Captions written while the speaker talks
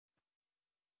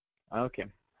Okay,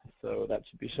 so that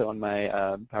should be showing my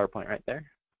PowerPoint right there.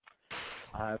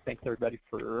 Thanks everybody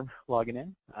for logging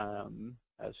in.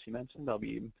 As she mentioned, I'll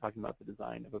be talking about the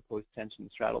design of a post-tension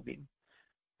straddle beam.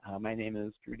 My name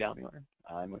is Drew Dalmuir.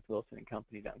 I'm with Wilson &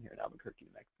 Company down here in Albuquerque,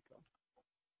 New Mexico.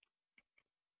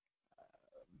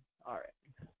 All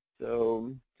right,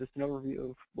 so just an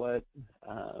overview of what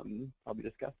I'll be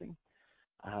discussing.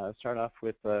 Start off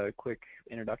with a quick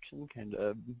introduction, kind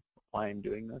of why I'm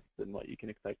doing this and what you can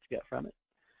expect to get from it.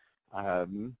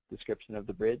 Description of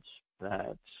the bridge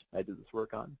that I did this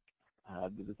work on,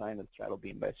 the design of the straddle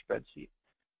beam by spreadsheet,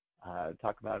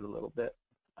 talk about it a little bit,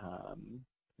 some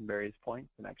various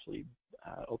points, and actually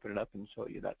open it up and show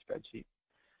you that spreadsheet.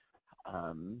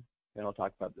 Then I'll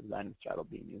talk about the design of the straddle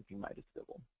beam using MIDAS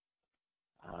Civil.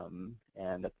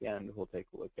 And at the end, we'll take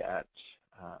a look at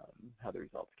how the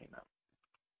results came out.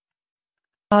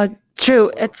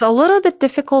 Drew, it's a little bit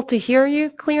difficult to hear you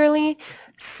clearly,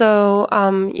 so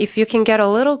if you can get a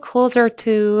little closer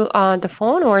to the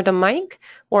phone or the mic,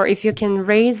 or if you can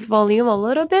raise volume a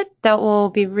little bit, that will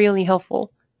be really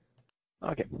helpful.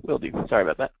 Okay, will do. Sorry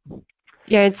about that.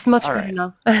 Yeah, it's much better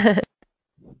now.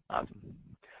 Awesome.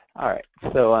 All right,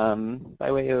 so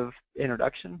by way of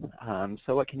introduction,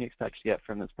 so what can you expect to get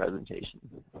from this presentation?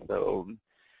 So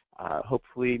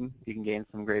hopefully you can gain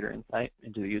some greater insight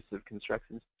into the use of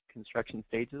construction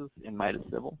stages in MIDAS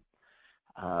Civil,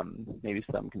 maybe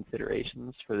some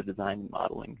considerations for the design and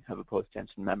modeling of a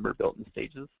post-tension member built in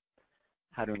stages,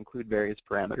 how to include various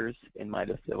parameters in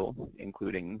MIDAS Civil,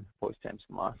 including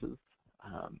post-tension losses,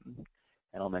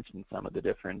 and I'll mention some of the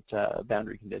different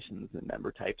boundary conditions and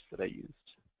member types that I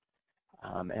used,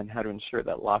 and how to ensure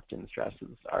that locked-in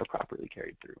stresses are properly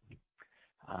carried through.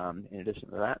 In addition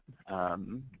to that,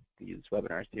 these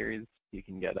webinar series, you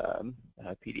can get a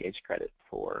PDH credit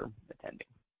for attending.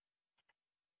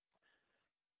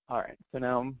 All right, so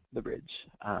now the bridge.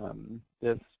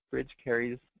 This bridge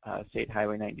carries State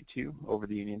Highway 92 over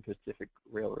the Union Pacific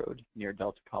Railroad near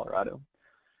Delta, Colorado.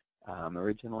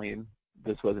 Originally,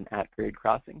 this was an at-grade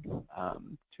crossing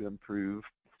to improve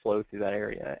flow through that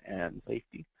area and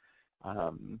safety.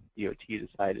 DOT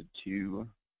decided to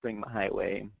bring the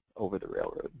highway over the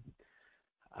railroad.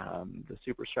 The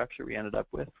superstructure we ended up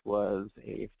with was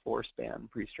a 4-span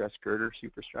pre-stressed girder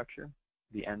superstructure.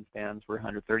 The end spans were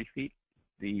 130 feet.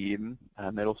 The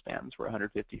middle spans were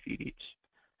 150 feet each.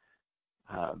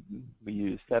 We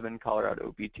used 7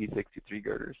 Colorado BT63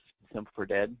 girders, simple for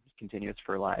dead, continuous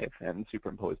for live, and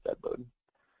superimposed dead load.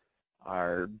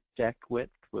 Our deck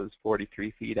width was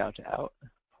 43 feet out to out,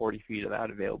 40 feet of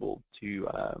out available to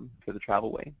for the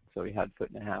travelway, so we had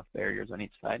 1.5-foot barriers on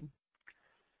each side.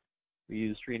 We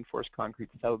used reinforced concrete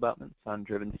sub-abutments on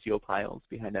driven steel piles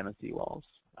behind MSE walls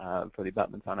for the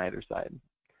abutments on either side.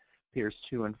 Piers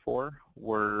 2 and 4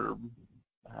 were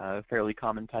fairly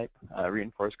common type,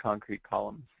 reinforced concrete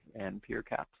columns and pier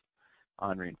caps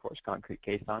on reinforced concrete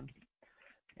caissons.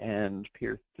 And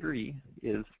Pier 3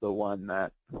 is the one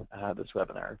that this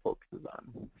webinar focuses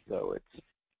on. So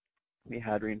we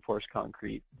had reinforced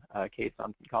concrete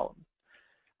caissons and columns.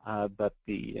 But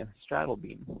the straddle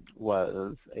beam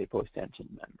was a post-tension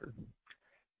member.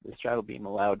 The straddle beam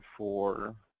allowed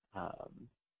for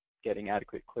getting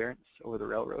adequate clearance over the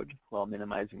railroad while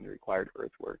minimizing the required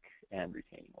earthwork and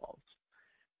retaining walls.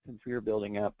 Since we were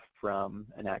building up from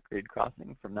an at-grade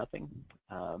crossing from nothing,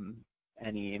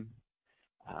 any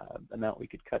amount we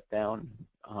could cut down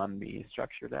on the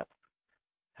structure depth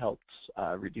helped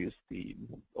reduce the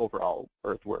overall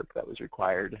earthwork that was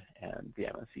required and the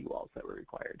MSE walls that were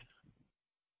required.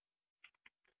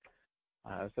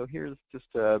 So here's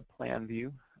just a plan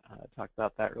view. Talk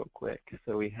about that real quick.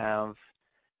 So we have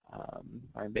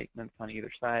our embankments on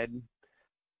either side,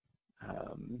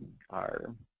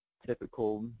 our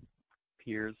typical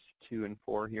piers 2 and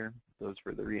 4 here. Those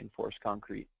were the reinforced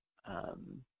concrete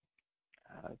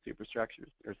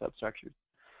superstructures or substructures.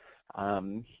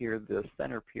 Here the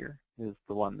center pier is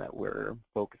the one that we're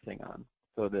focusing on.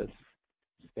 So this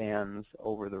spans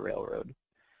over the railroad.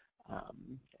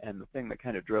 And the thing that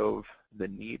kind of drove the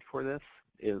need for this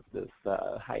is this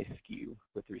high skew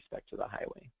with respect to the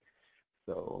highway.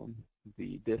 So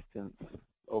the distance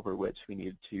over which we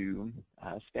need to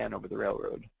span over the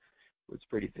railroad was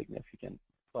pretty significant.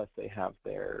 Plus they have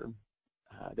their,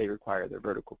 they require their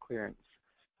vertical clearance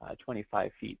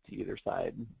 25 feet to either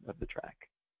side of the track.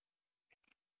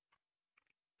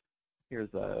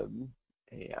 Here's a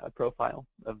profile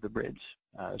of the bridge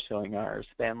showing our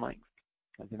span length.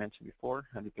 As I mentioned before,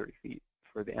 130 feet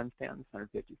for the end spans,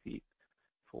 150 feet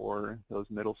for those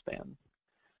middle spans.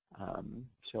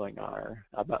 Showing our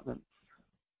abutments,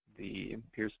 the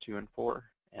piers 2 and 4,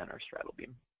 and our straddle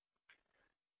beam.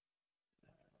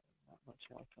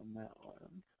 off on that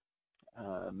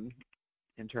one.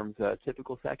 In terms of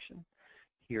typical section,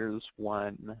 here's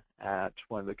one at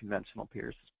one of the conventional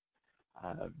piers.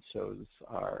 Shows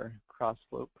our cross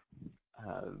slope.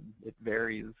 It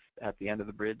varies at the end of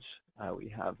the bridge. We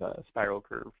have a spiral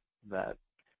curve that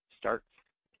starts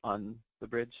on the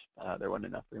bridge. There wasn't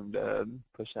enough room to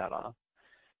push that off.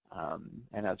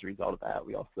 And as a result of that,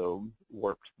 we also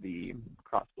warped the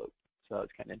cross slope. So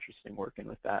it's kind of interesting working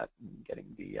with that and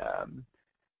getting the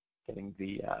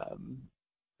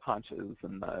ponches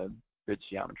and the bridge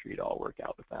geometry to all work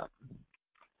out with that.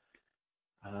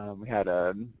 We had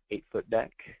an 8-foot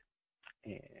deck,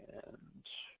 and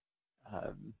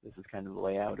this is kind of the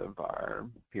layout of our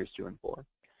piers 2 and 4.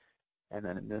 And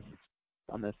then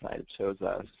on this side, it shows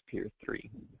us pier 3.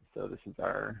 So this is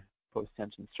our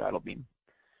post-tension straddle beam.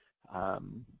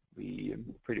 We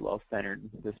pretty well centered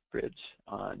this bridge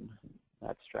on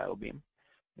that straddle beam,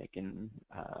 making,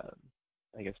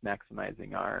 I guess,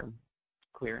 maximizing our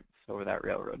clearance over that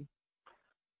railroad.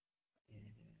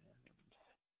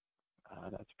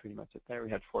 And that's pretty much it there.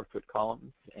 We had 4-foot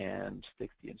columns and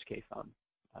 60-inch caisson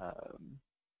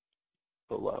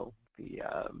below the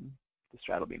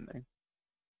straddle beam there.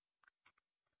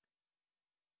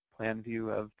 Plan view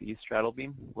of the straddle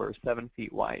beam. We're 7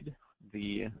 feet wide.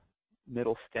 The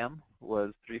middle stem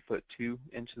was 3 foot 2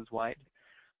 inches wide.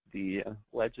 The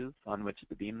ledges on which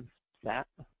the beams sat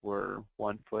were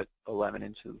 1 foot 11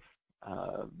 inches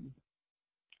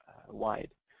wide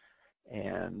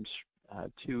and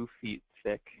 2 feet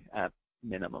thick at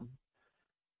minimum.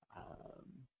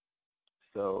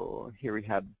 So here we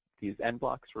had these end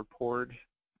blocks were poured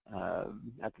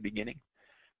at the beginning.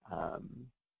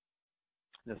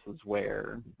 This is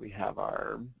where we have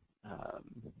our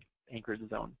anchorage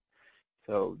zone.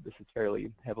 So this is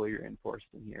fairly heavily reinforced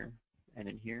in here and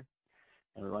in here.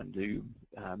 And we wanted to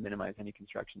minimize any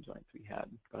construction joints we had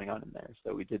going on in there.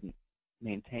 So we didn't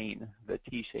maintain the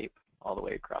T-shape all the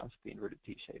way across, the inverted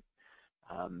T-shape.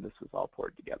 This was all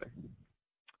poured together.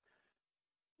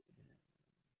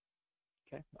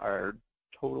 Okay, our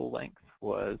total length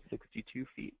was 62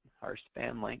 feet. Our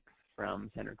span length from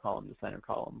center column to center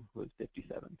column was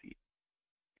 57 feet.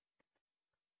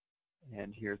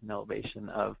 And here's an elevation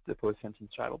of the post-tension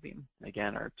straddle beam.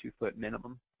 Again, our 2-foot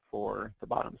minimum for the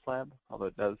bottom slab, although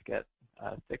it does get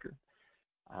thicker.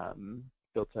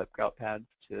 Built up grout pads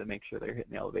to make sure they're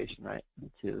hitting the elevation right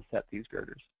to set these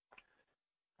girders.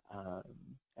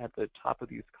 At the top of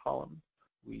these columns,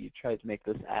 we tried to make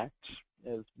this act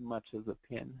as much as a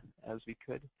pin as we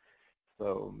could.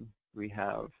 So we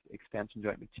have expansion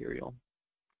joint material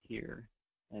here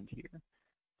and here.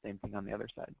 Same thing on the other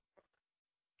side.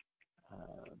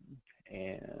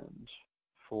 And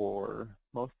for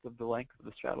most of the length of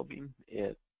the straddle beam,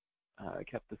 it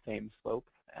kept the same slope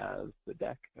as the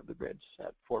deck of the bridge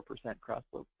at 4% cross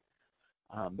slope.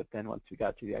 But then once we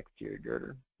got to the exterior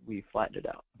girder, we flattened it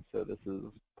out. So this is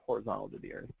horizontal to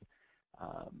the earth.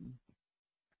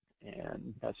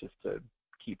 And that's just to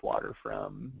keep water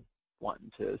from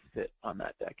wanting to sit on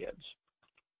that deck edge.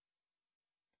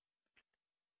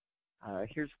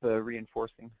 Here's the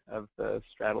reinforcing of the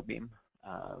straddle beam.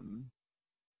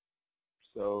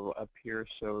 So up here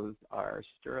shows our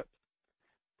stirrups.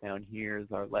 Down here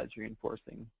is our ledge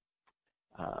reinforcing.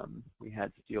 We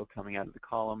had steel coming out of the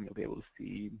column. You'll be able to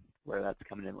see where that's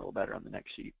coming in a little better on the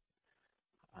next sheet.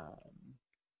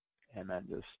 And then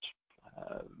just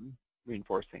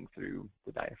reinforcing through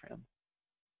the diaphragm.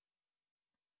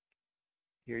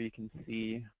 Here you can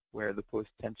see where the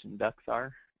post-tension ducts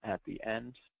are at the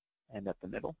end and at the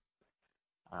middle.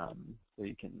 So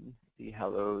you can see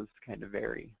how those kind of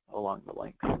vary along the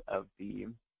length of the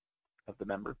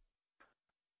member.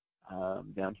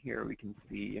 Down here we can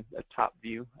see a top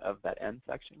view of that end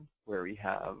section where we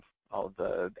have all of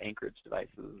the anchorage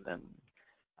devices and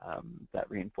that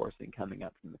reinforcing coming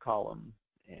up from the column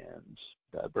and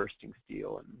the bursting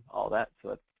steel and all that. So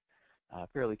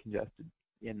it's fairly congested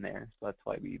in there. So that's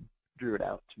why we drew it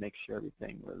out to make sure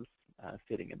everything was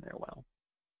fitting in there well.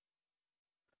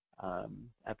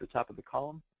 At the top of the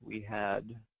column, we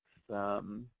had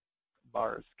some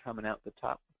bars coming out the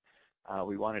top.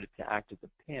 We wanted it to act as a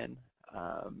pin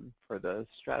for the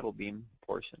straddle beam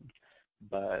portion,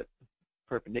 but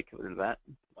perpendicular to that,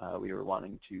 we were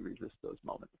wanting to resist those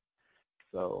moments.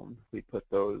 So we put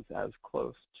those as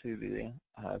close to the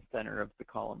center of the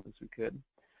column as we could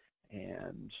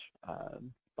and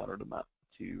buttered them up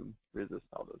to resist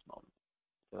all those moments.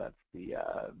 So that's the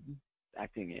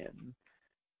acting in,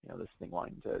 this thing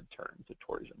wanting to turn to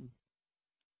torsion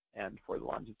and for the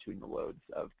longitudinal loads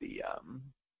of the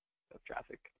of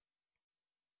traffic.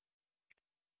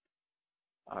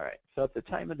 All right, so at the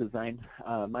time of design,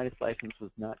 MIDAS license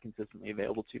was not consistently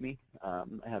available to me. I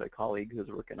had a colleague who was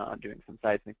working on doing some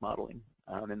seismic modeling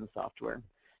in the software.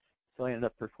 So I ended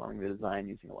up performing the design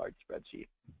using a large spreadsheet.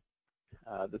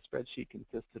 The spreadsheet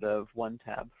consisted of one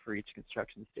tab for each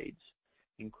construction stage,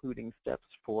 including steps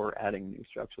for adding new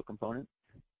structural components,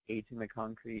 aging the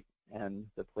concrete, and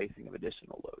the placing of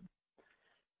additional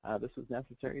load. This was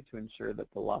necessary to ensure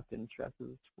that the locked-in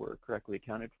stresses were correctly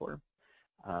accounted for.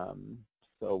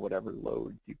 So whatever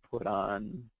loads you put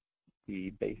on the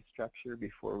base structure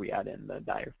before we add in the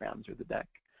diaphragms or the deck,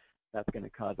 that's going to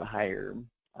cause a higher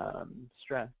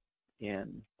stress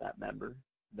in that member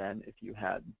than if you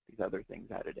had these other things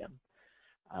added in.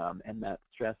 And that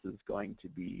stress is going to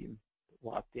be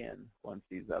locked in once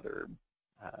these other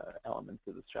elements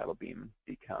of the straddle beam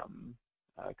become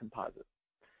composite.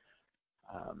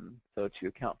 So to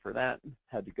account for that,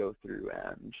 had to go through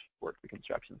and work the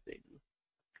construction stages.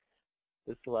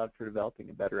 This allowed for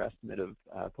developing a better estimate of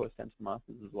post-tension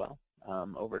losses as well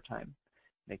over time,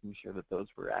 making sure that those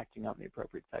were acting on the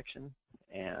appropriate section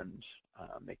and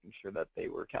making sure that they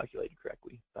were calculated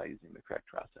correctly by using the correct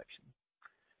cross-section.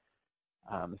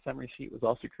 A summary sheet was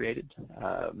also created.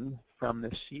 From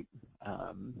this sheet,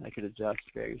 I could adjust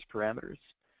various parameters.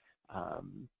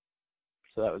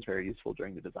 So that was very useful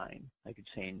during the design. I could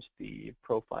change the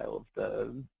profile of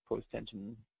the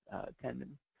post-tension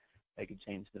tendon. I could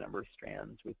change the number of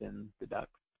strands within the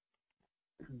duct.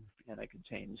 And I could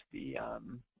change the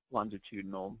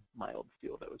longitudinal mild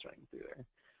steel that was running through there.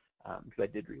 Because I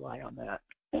did rely on that.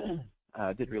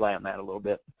 A little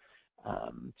bit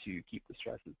to keep the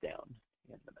stresses down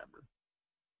in the member.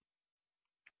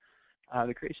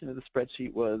 The creation of the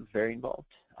spreadsheet was very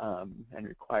involved and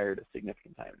required a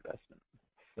significant time investment.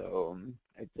 So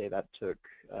I'd say that took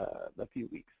a few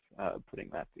weeks putting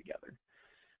that together.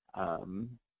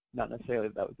 Not necessarily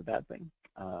that was a bad thing,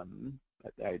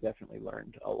 but I definitely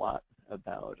learned a lot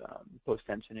about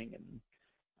post-tensioning and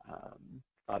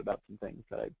thought about some things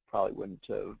that I probably wouldn't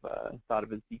have thought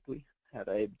of as deeply had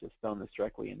I just thrown this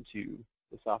directly into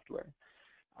the software.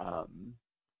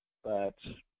 But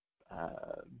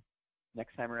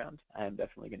next time around, I'm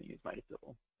definitely going to use MIDAS.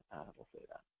 We'll say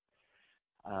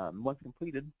that. Once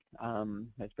completed,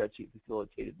 my spreadsheet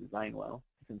facilitated design well,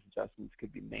 since adjustments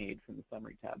could be made from the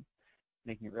summary tab,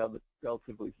 making it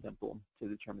relatively simple to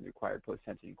determine the required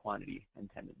post-tensioning quantity and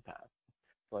tendon path.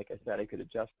 So like I said, I could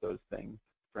adjust those things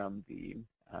from the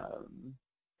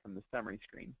summary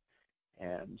screen,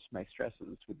 and my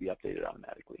stresses would be updated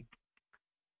automatically.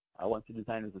 Once the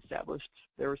design was established,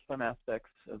 there were some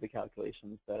aspects of the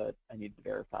calculations that I needed to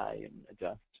verify and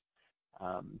adjust,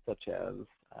 such as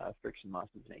friction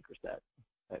losses and anchor set,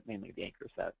 mainly the anchor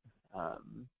set,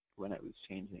 when I was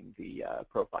changing the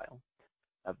profile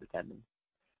of the tendon,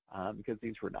 because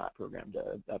these were not programmed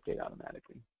to update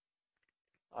automatically.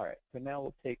 All right, so now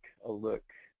we'll take a look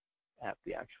at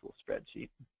the actual spreadsheet.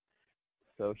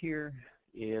 So here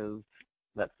is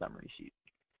that summary sheet.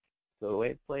 So the way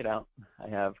it's laid out, I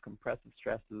have compressive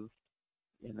stresses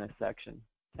in this section,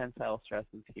 tensile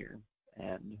stresses here,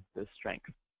 and the strength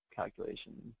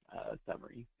calculation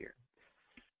summary here.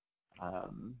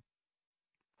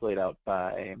 It's laid out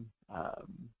by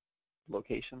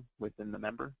location within the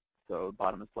member. So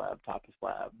bottom of slab, top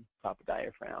of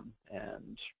diaphragm,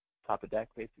 and top of deck,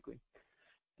 basically.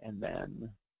 And then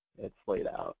it's laid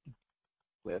out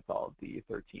with all of the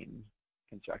 13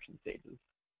 construction stages.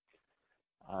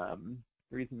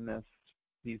 The reason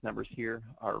these numbers here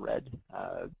are red,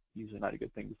 usually not a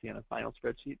good thing to see on a final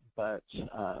spreadsheet, but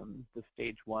the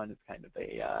stage 1 is kind of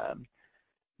a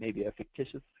maybe a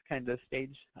fictitious kind of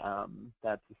stage.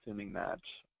 That's assuming that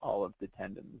all of the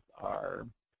tendons are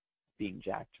being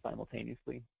jacked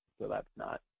simultaneously, so that's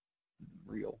not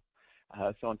real.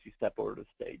 So once you step over to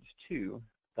stage 2,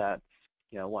 that's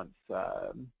once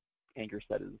anchor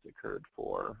set has occurred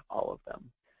for all of them.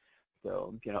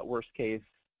 So worst case,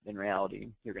 in reality,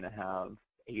 you're going to have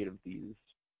 8 of these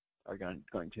are going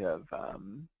to have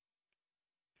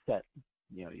set.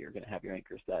 You're going to have your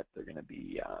anchor set. They're going to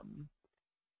be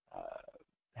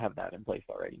have that in place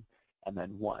already, and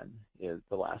then 1 is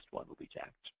the last one will be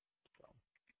jacked. So,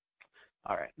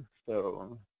 all right.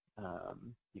 So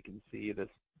you can see this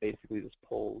basically this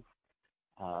pulls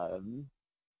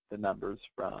the numbers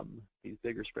from these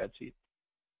bigger spreadsheets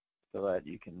so that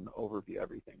you can overview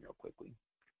everything real quickly.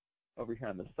 Over here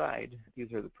on the side,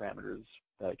 these are the parameters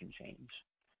that I can change.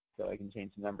 So I can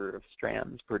change the number of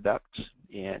strands per duct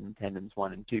in tendons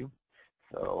 1 and 2.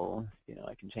 So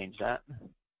I can change that.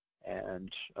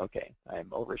 And okay, I'm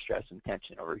overstressed and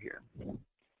tension over here.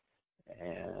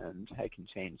 And I can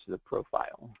change the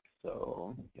profile.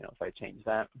 So if I change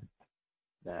that,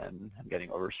 then I'm getting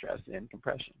overstress in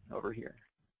compression over here.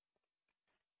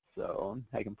 So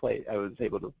I was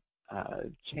able to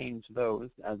change those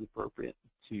as appropriate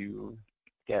to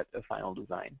get a final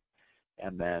design,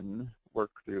 and then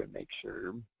work through and make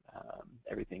sure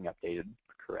everything updated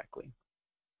correctly.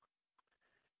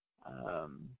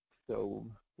 So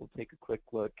we'll take a quick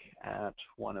look at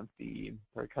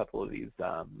a couple of these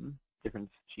different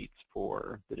sheets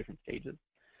for the different stages.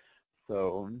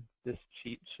 So this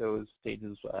sheet shows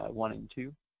stages 1 and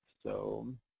 2. So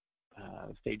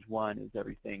stage 1 is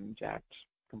everything jacked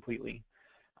completely,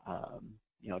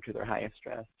 to their highest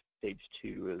stress. Stage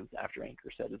 2 is after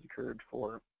anchor set has occurred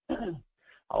for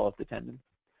all of the tendons.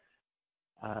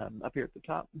 Up here at the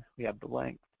top, we have the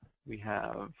length. We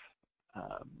have,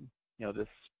 this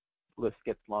list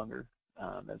gets longer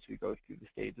as we go through the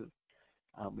stages.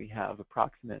 We have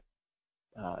approximate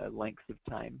lengths of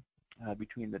time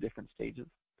between the different stages.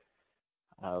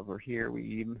 Over here,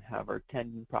 we have our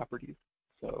tendon properties,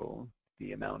 so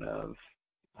the amount of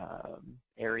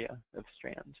area of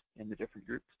strand in the different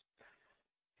groups.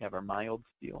 We have our mild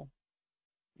steel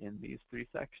in these 3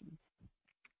 sections.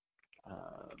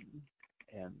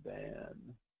 And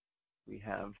then we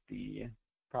have the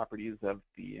properties of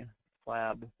the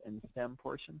slab and stem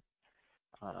portion.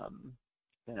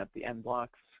 Then at the end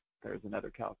blocks, there's another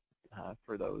calc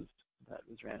for those that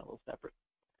was ran a little separate.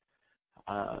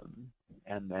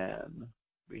 And then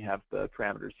we have the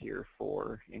parameters here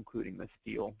for including the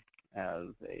steel as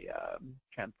a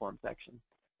transform section.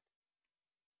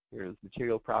 Here's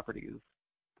material properties,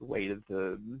 the weight of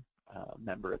the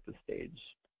member at the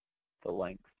stage, the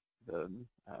length, the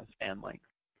span length,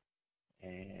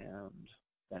 and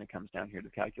then it comes down here to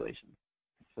calculations.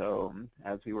 So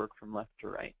as we work from left to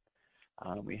right,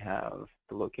 we have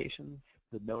the locations,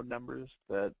 the node numbers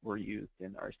that were used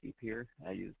in RC Pier.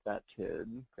 I used that to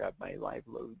grab my live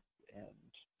loads and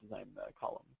design the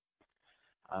columns.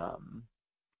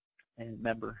 And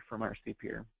member from RC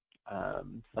Pier,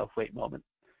 self-weight moment,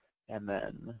 and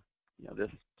then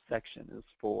this section is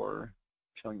for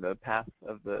showing the path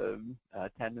of the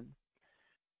tendon.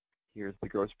 Here's the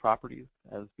gross properties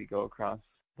as we go across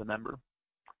the member,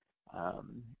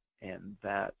 and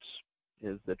that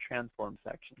is the transform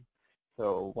section.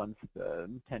 So once the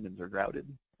tendons are grouted,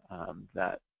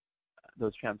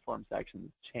 those transform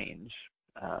sections change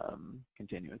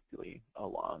continuously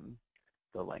along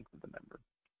the length of the member.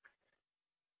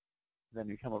 Then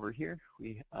we come over here,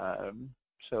 we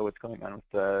show what's going on with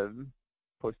the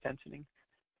post-tensioning.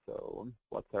 So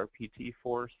what's our PT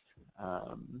force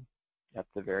at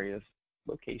the various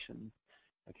locations,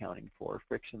 accounting for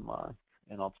friction loss,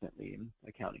 and ultimately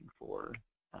accounting for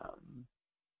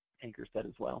anchor set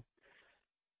as well.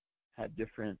 Had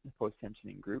different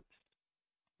post-tensioning groups.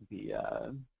 The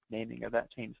naming of that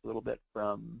changed a little bit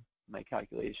from my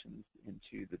calculations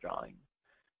into the drawing,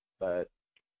 but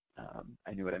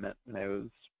I knew what I meant when I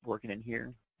was working in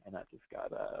here, and that just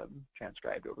got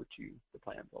transcribed over to the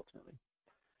plans ultimately.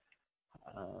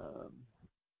 So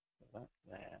that's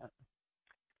that.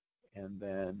 And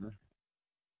then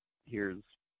here's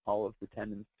all of the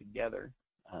tendons together,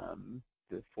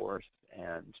 the force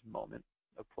and moment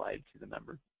applied to the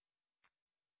member.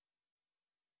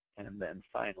 And then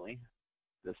finally,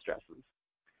 the stresses.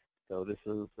 So this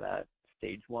is at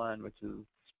stage 1, which is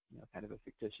kind of a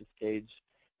fictitious stage.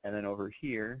 And then over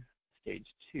here,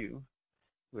 stage 2,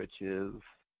 which is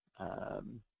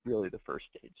really the first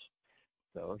stage.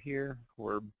 So here,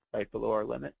 we're right below our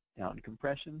limit down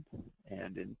compression,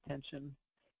 and in tension,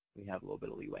 we have a little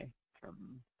bit of leeway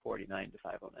from 49 to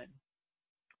 509.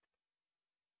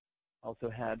 Also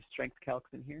had strength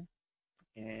calcs in here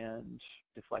and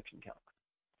deflection calcs.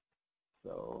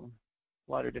 So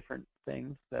a lot of different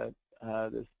things that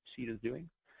this sheet is doing.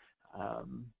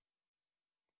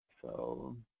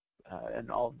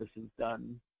 And all of this is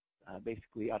done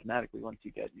basically automatically once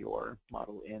you get your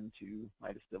model into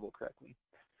MIDAS Civil correctly.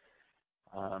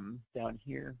 Down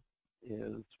here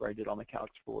is where I did all my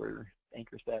calcs for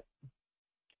anchor set,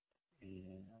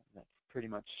 and that's pretty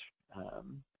much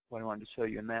what I wanted to show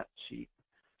you in that sheet.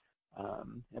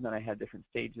 And then I had different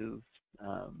stages.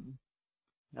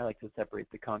 I like to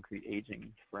separate the concrete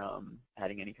aging from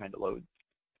adding any kind of load.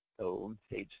 So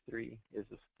stage 3 is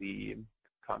just the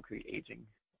concrete aging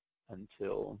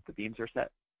until the beams are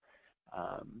set.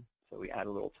 So we add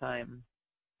a little time,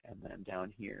 and then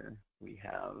down here we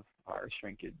have our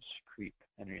shrinkage, creep,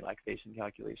 and relaxation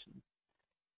calculations.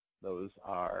 Those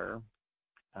are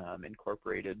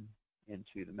incorporated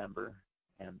into the member,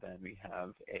 and then we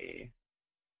have a,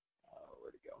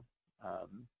 where to go?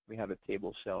 We have a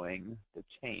table showing the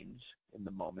change in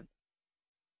the moment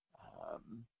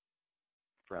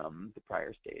from the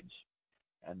prior stage.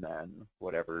 And then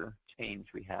whatever change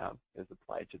we have is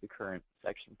applied to the current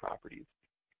section properties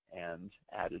and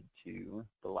added to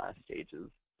the last stage's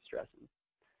stresses.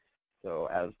 So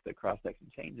as the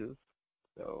cross-section changes,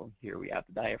 so here we have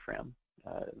the diaphragm,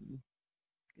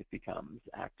 it becomes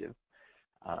active,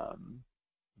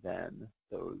 then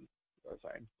those,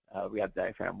 we have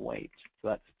diaphragm weight, so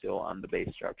that's still on the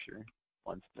base structure.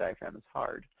 Once the diaphragm is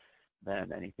hard,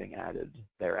 then anything added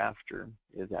thereafter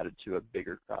is added to a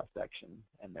bigger cross-section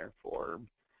and therefore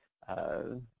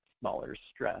smaller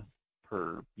stress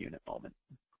per unit moment.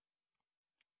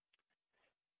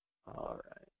 All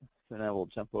right, so now we'll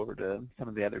jump over to some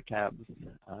of the other tabs.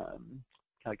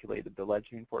 Calculated the ledge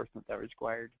reinforcement that was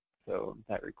required. So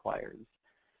that requires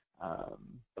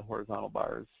the horizontal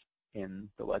bars in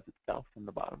the ledge itself in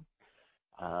the bottom.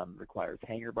 Requires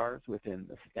hanger bars within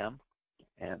the stem,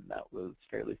 and that was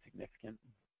fairly significant.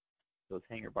 Those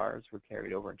hanger bars were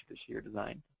carried over into the shear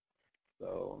design.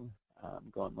 So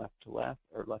going left to left,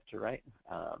 or left to right,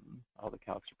 all the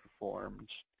calcs are performed,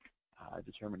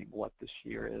 determining what the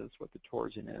shear is, what the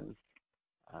torsion is,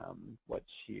 what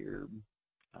shear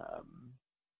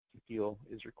steel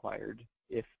is required,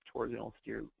 if torsional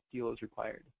steel is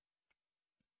required.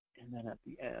 And then at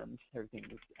the end, everything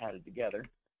is added together.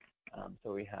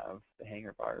 So we have the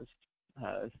hanger bars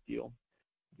steel,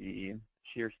 the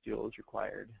shear steel is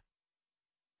required,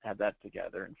 add that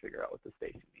together and figure out what the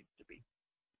spacing needs to be.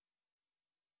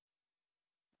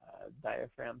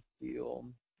 Diaphragm steel,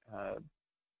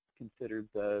 considered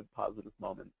the positive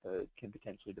moment that can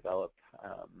potentially develop.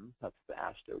 That's the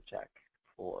ASHTO check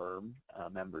for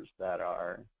members that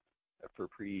are, for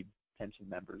pre-tension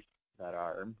members that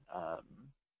are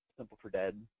simple for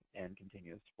dead and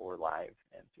continuous for live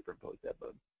and superimposed dead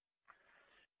load.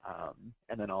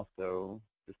 And then also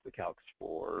just the calcs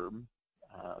for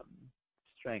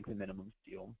strength and minimum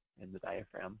steel in the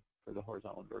diaphragm for the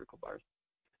horizontal and vertical bars.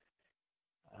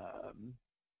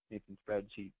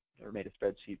 Made a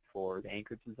spreadsheet for the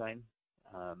anchorage design,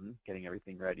 getting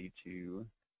everything ready to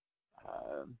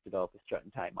develop a strut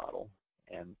and tie model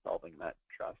and solving that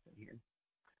truss in here.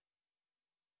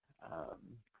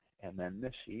 And then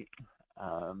this sheet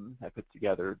I put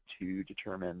together to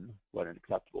determine what an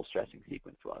acceptable stressing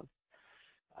sequence was.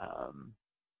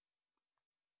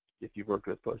 If you've worked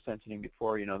with post-tensioning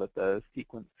before, you know that the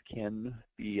sequence can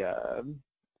be a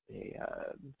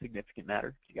significant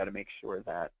matter. You got to make sure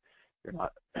that you're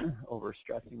not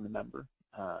overstressing the member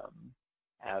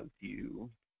as you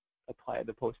apply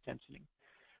the post-tensioning,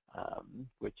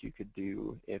 which you could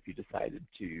do if you decided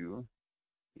to,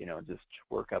 just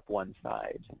work up one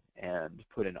side and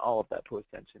put in all of that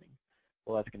post-tensioning.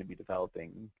 Well, that's going to be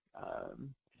developing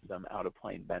some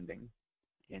out-of-plane bending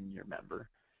in your member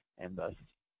and thus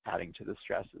adding to the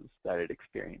stresses that it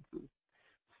experiences.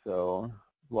 So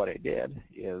what I did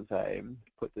is I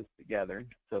put this together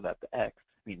so that the X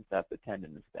means that the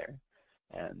tendon is there.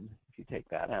 And if you take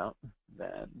that out,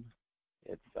 then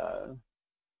it's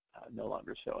no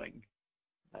longer showing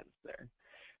that it's there.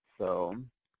 So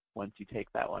once you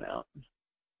take that one out,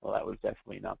 well, that was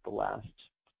definitely not the last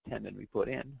tendon we put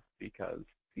in, because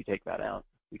if you take that out,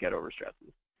 we get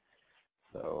overstresses.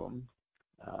 So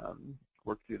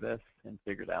worked through this and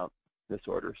figured out this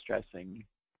order of stressing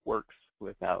works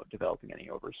without developing any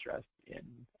overstress in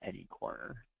any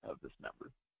corner of this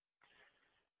member.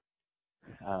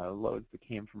 Loads that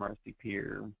came from RC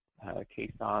Pier,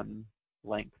 caisson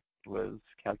length was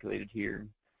calculated here,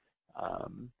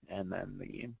 and then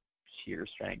the shear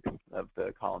strength of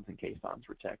the columns and caissons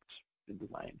were checked and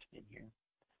designed in here.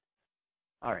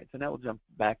 All right, so now we'll jump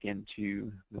back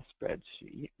into the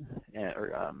spreadsheet,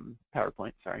 or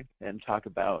PowerPoint, sorry, and talk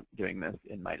about doing this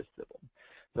in MIDAS Civil.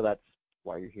 So that's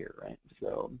why you're here, right?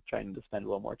 So I'm trying to spend a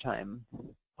little more time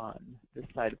on this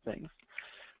side of things.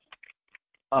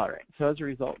 All right, so as a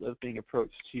result of being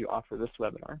approached to offer this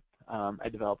webinar, I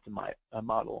developed a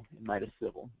model in MIDAS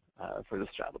Civil for the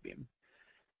straddle beam.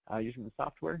 Using the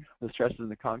software, the stresses in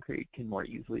the concrete can more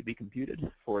easily be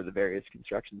computed for the various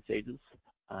construction stages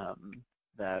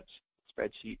that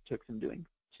spreadsheet took some doing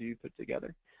to put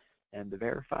together and to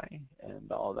verify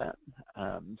and all that.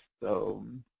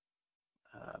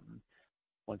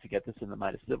 Once you get this in the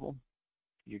MIDAS Civil,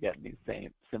 you get these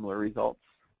same similar results,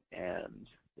 and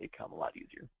they come a lot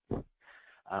easier.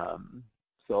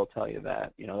 So I'll tell you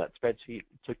that that spreadsheet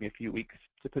took me a few weeks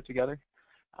to put together.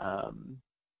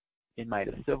 In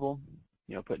MIDAS Civil,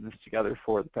 putting this together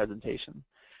for the presentation,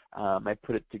 I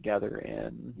put it together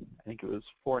in, I think it was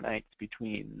 4 nights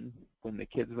between when the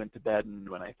kids went to bed and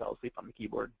when I fell asleep on the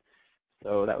keyboard.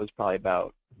 So that was probably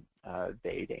about a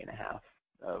day and a half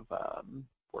of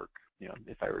work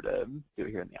if I were to do it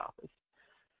here in the office.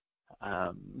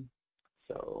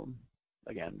 So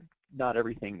again, not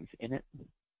everything's in it,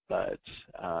 but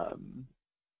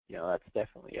that's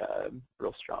definitely a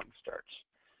real strong start.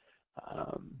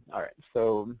 All right,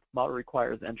 so model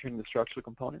requires entering the structural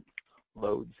components,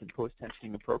 loads, and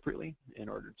post-tensioning appropriately in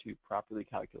order to properly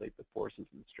calculate the forces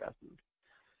and stresses.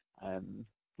 And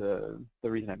the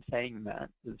reason I'm saying that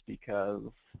is because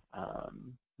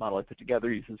model I put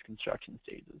together uses construction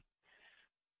stages.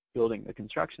 Building the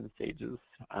construction stages,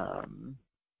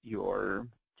 you're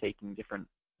taking different,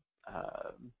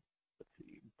 let's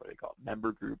see, what do they call it,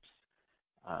 member groups,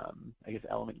 I guess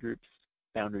element groups,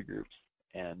 boundary groups,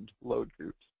 and load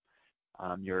groups.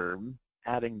 You're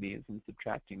adding these and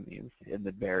subtracting these in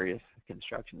the various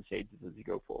construction stages as you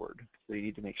go forward. So you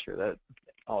need to make sure that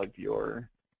all of your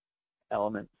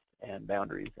elements and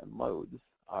boundaries and loads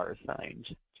are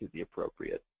assigned to the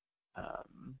appropriate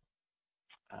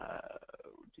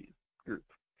group.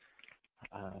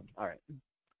 All right.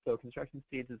 So construction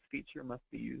stages feature must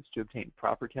be used to obtain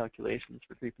proper calculations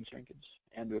for creep and shrinkage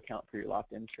and to account for your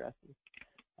locked-in stresses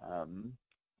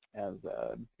as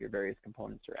your various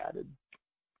components are added.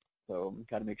 So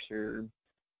got to make sure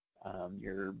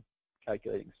you're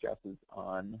calculating stresses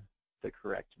on the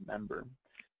correct member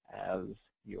as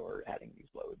you're adding these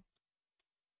loads.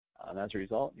 As a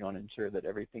result, you want to ensure that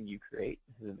everything you create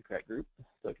is in the correct group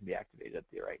so it can be activated at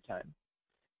the right time.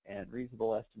 And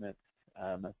reasonable estimates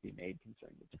must be made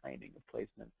concerning the timing of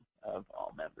placement of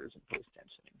all members and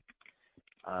post-tensioning.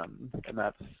 And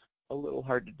that's a little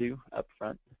hard to do up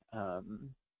front,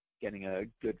 getting a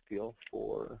good feel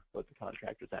for what the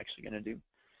contractor is actually going to do.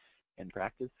 In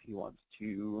practice, he wants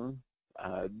to,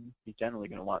 he's generally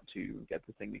going to want to get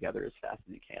the thing together as fast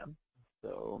as he can.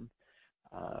 So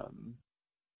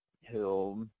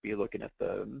he'll be looking at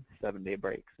the 7-day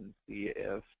breaks and see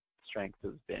if strength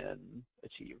has been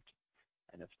achieved.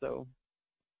 And if so,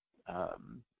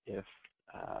 if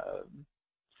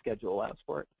schedule allows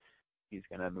for it, he's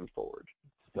going to move forward.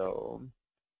 So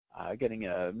getting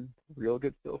a real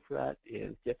good feel for that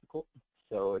is difficult,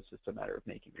 so it's just a matter of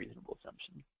making reasonable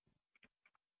assumptions.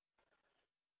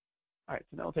 All right,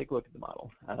 so now we'll take a look at the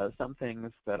model. Some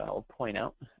things that I'll point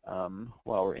out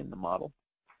while we're in the model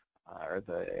are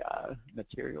the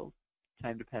materials,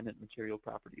 time-dependent material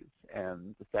properties,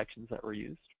 and the sections that were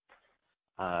used.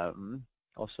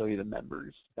 I'll show you the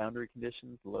members, boundary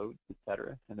conditions, loads,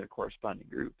 etc., and their corresponding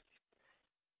groups.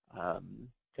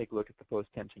 Take a look at the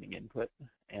post-tensioning input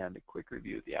and a quick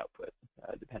review of the output,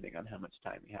 depending on how much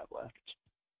time we have left.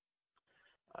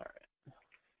 All right,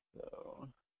 so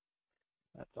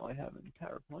that's all I have in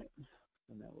PowerPoint,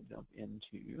 and now we'll jump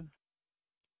into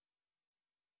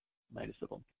MIDAS.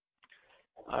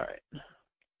 All right,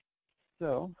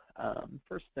 so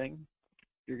first thing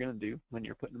you're going to do when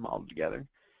you're putting them all together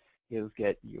is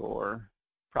get your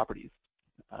properties.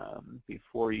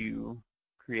 Before you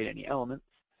create any elements,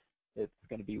 it's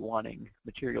going to be wanting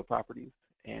material properties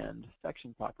and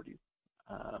section properties.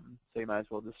 So you might as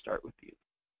well just start with these.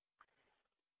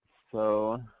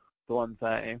 So the ones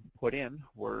I put in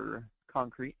were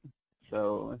concrete.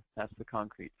 So that's the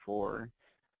concrete for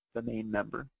the main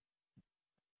member.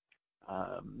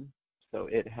 So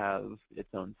it has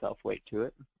its own self-weight to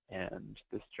it and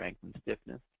the strength and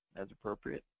stiffness as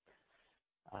appropriate.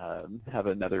 Have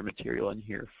another material in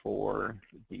here for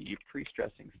the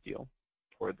pre-stressing steel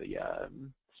for the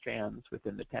strands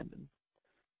within the tendons.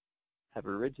 Have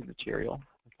a rigid material.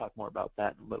 I'll talk more about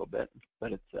that in a little bit,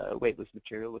 but it's a weightless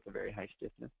material with a very high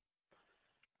stiffness.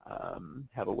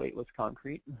 Have a weightless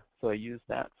concrete, so I use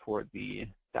that for the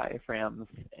diaphragms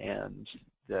and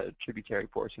the tributary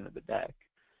portion of the deck.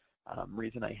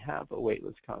 Reason I have a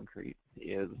weightless concrete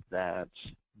is that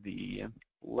the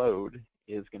load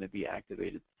is going to be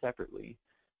activated separately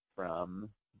from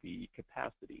the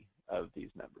capacity of these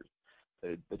members.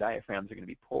 The diaphragms are going to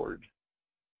be poured.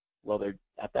 Well, they're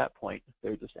at that point,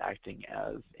 they're just acting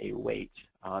as a weight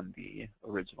on the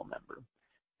original member.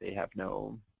 They have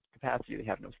no capacity, they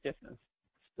have no stiffness.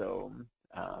 So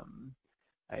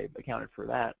I accounted for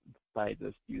that by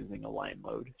just using a line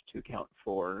load to account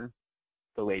for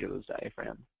the weight of those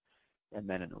diaphragms. And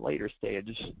then in a later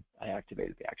stage, I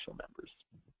activated the actual members.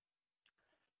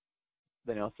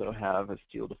 Then I also have a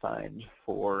steel defined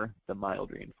for the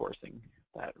mild reinforcing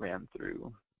that ran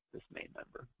through this main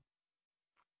member.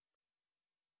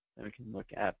 Then we can look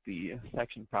at the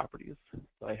section properties.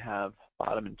 So I have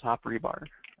bottom and top rebar.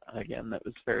 Again, that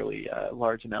was fairly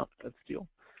large amount of steel.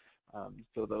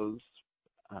 So those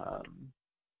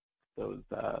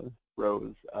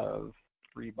rows of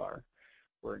rebar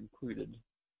were included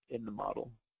in the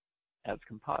model as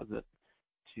composite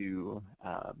to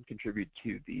contribute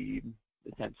to the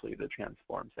essentially the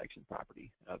transform section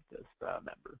property of this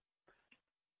member.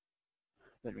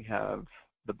 Then we have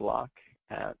the block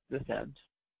at this end.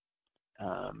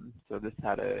 So this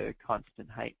had a constant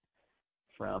height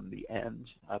from the end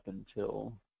up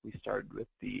until we started with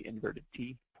the inverted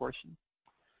T portion.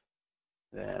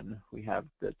 Then we have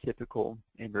the typical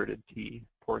inverted T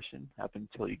portion up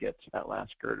until you get to that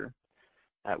last girder,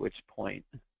 at which point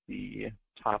the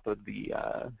top of the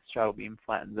straddle beam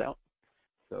flattens out,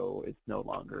 so it's no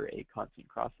longer a constant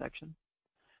cross-section.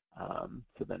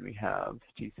 So then we have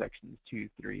T sections 2,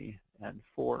 3, and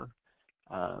 4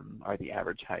 are the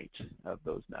average height of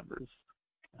those members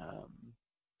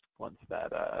once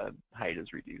that height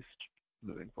is reduced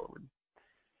moving forward.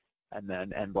 And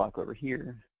then end block over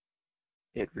here,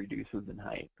 it reduces in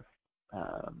height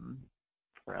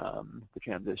from the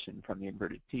transition from the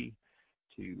inverted T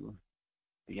to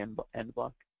the end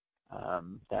block.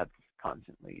 That's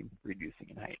constantly reducing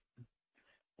in height.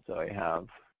 So I have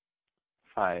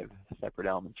 5 separate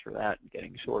elements for that,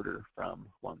 getting shorter from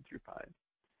 1 through 5.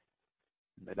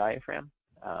 The diaphragm,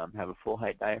 have a full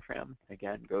height diaphragm,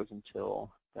 again goes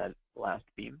until that last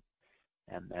beam,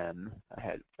 and then I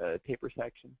had a taper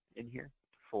section in here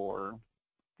for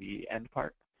the end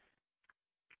part,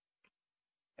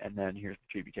 and then here's the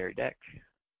tributary deck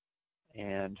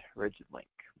and rigid link.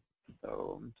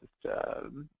 So just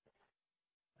an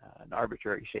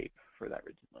arbitrary shape for that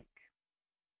rigid link.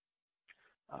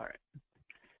 All right,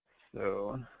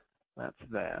 so that's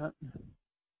that.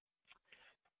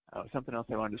 Something else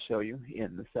I wanted to show you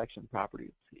in the section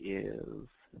properties is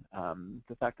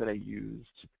the fact that I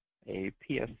used a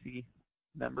PSC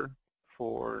member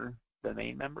for the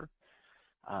main member.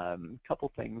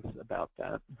 Couple things about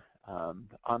that.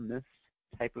 On this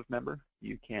type of member,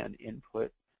 you can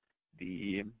input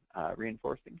the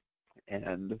reinforcing,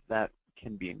 and that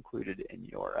can be included in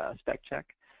your spec check.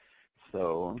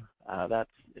 So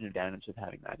that's an advantage of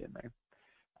having that in there.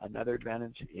 Another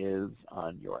advantage is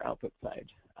on your output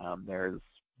side. There's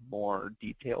more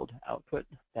detailed output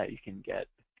that you can get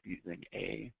using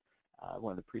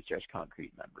one of the pre-stretched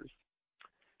concrete members.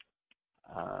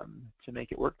 To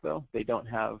make it work, though, they don't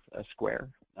have a square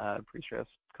pre-stressed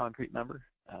concrete member.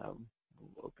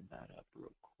 We'll open that up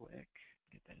real quick,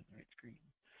 get that in the right screen.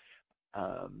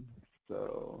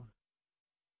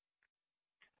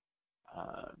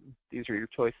 These are your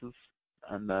choices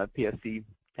on the PSC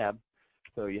tab.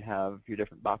 So you have your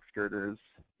different box girders.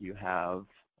 You have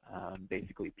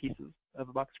basically pieces of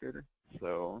a box girder.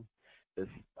 So this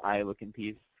eye-looking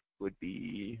piece would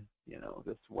be,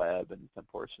 this web and some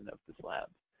portion of the slab.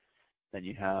 Then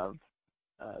you have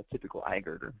a typical eye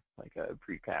girder, like a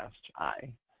precast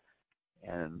eye,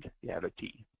 and you have a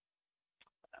T,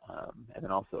 and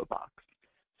then also a box.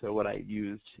 So what I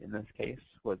used in this case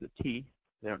was a T.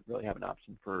 They don't really have an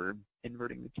option for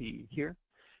inverting the T here,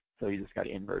 so you just got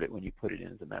to invert it when you put it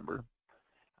in as a member.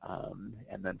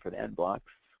 And then for the end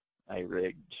blocks, I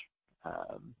rigged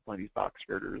one of these box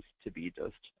girders to be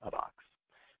just a box.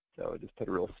 So I just put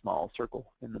a real small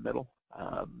circle in the middle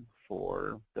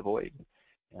for the void,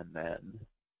 and then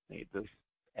made this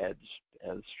edge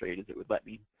as straight as it would let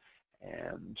me,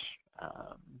 and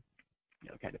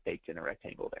kind of baked in a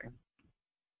rectangle there.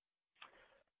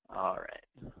 All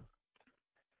right.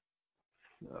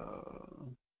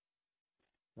 So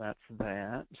that's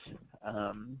that.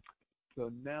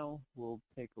 So now we'll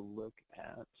take a look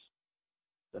at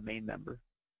the main member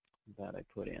that I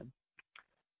put in.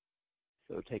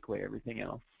 So take away everything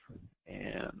else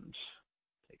and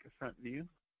take a front view.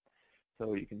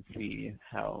 So you can see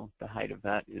how the height of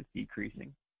that is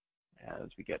decreasing as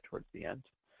we get towards the end.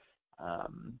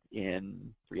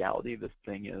 In reality, this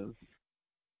thing is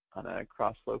on a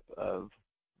cross slope of,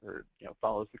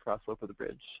 follows the cross slope of the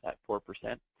bridge at 4%.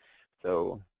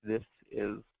 So this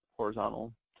is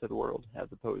horizontal to the world as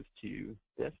opposed to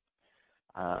this.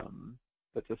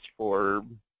 But just for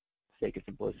sake of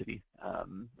simplicity,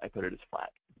 I put it as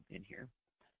flat in here.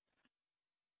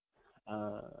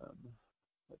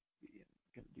 Let's see,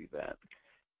 I'm going to do that.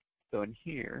 So in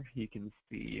here, you can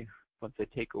see, once I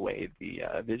take away the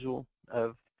visual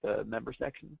of the member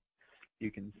section,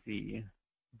 you can see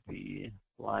the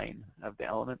line of the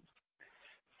elements.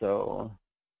 So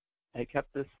I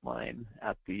kept this line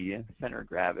at the center of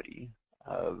gravity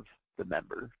of the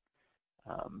member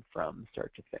from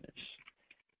start to finish.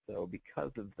 So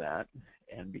because of that,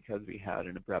 and because we had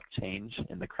an abrupt change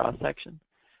in the cross-section,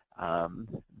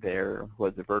 there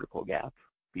was a vertical gap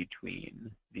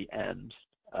between the end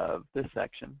of this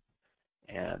section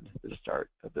and the start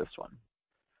of this one.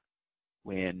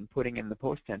 When putting in the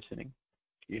post-tensioning,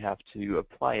 you have to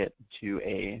apply it to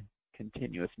a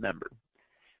continuous member.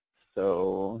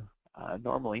 So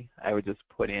normally I would just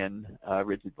put in a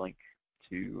rigid link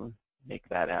to make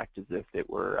that act as if it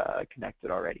were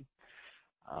connected already.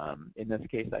 In this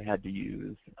case, I had to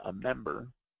use a member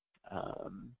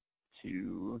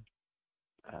to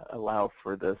allow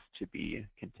for this to be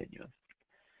continuous.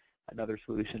 Another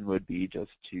solution would be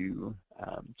just to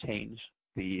change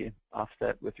the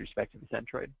offset with respect to the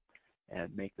centroid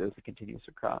and make this continuous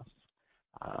across.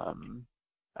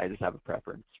 I just have a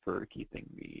preference for keeping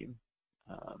the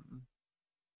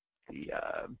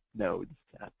nodes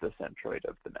at the centroid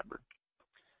of the member.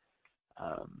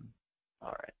 All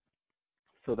right.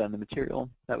 So then the material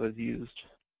that was used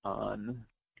on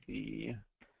the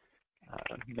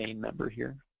main member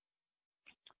here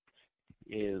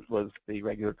was the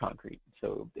regular concrete.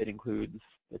 So it includes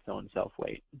its own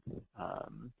self-weight,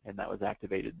 and that was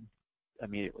activated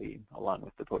immediately along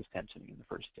with the post-tensioning in the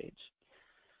first stage.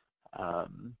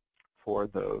 For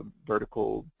the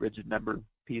vertical rigid member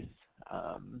piece,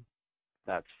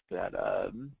 that's that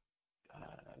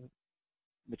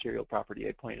material property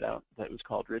I pointed out that was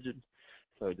called rigid.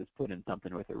 So I just put in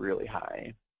something with a really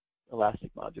high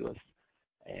elastic modulus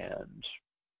and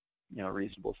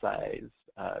reasonable size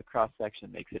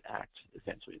cross-section makes it act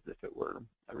essentially as if it were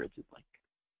a rigid link.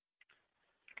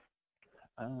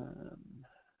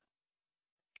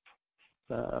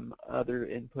 Some other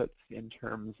inputs in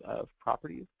terms of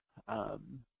properties.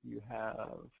 You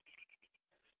have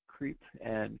creep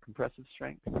and compressive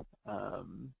strength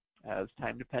as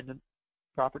time-dependent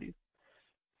properties.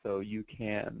 So you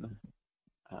can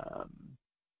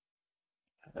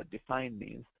define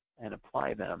these and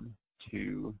apply them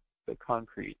to the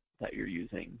concrete that you're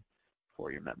using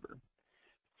for your member.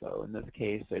 So in this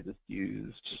case, I just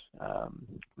used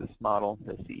this model,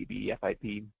 the CEB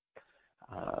FIP,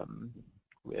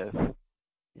 with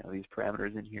these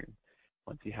parameters in here.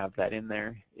 Once you have that in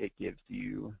there, it gives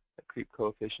you a creep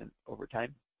coefficient over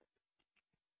time.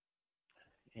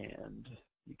 And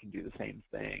you can do the same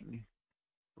thing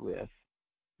with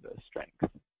the strength.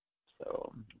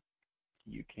 So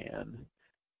you can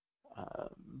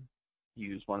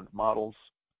use one of the models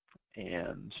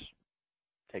and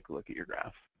take a look at your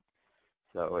graph.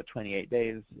 So at 28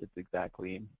 days, it's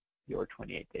exactly your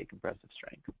 28-day compressive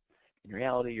strength. In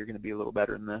reality, you're going to be a little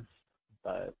better than this,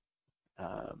 but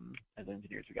as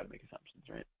engineers, we've got to make assumptions,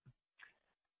 right?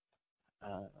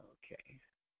 Okay,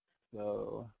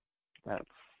 so that's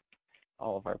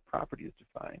all of our properties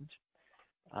defined.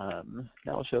 Now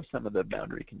I'll show some of the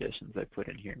boundary conditions I put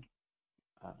in here.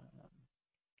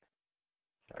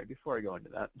 Sorry, before I go into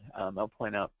that, I'll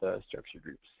point out the structure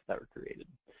groups that were created.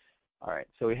 All right,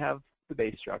 so we have the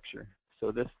base structure.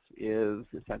 So this is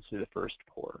essentially the first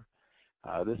pour.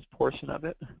 This portion of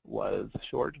it was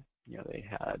shored. They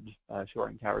had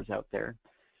shoring towers out there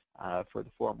for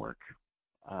the formwork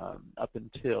up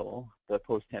until the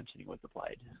post-tensioning was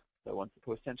applied. So once the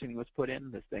post-tensioning was put in,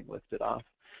 this thing lifted off,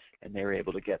 and they were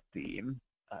able to get the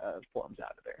forms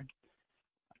out of there.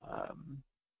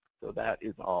 So that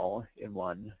is all in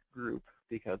one group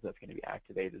because that's going to be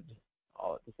activated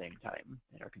all at the same time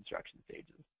in our construction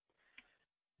stages.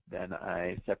 Then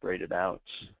I separated out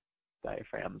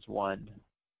diaphragms 1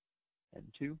 and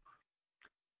 2,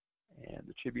 and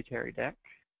the tributary deck,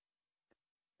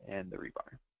 and the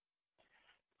rebar.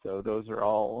 So those are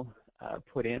all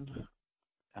put in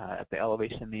at the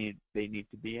elevation they need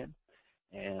to be in,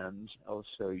 and I'll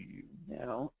show you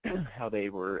now how they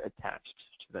were attached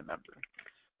to the member.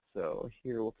 So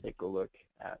here we'll take a look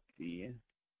at the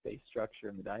base structure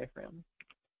and the diaphragm,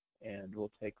 and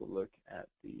we'll take a look at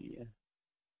the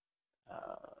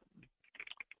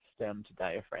stem to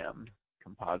diaphragm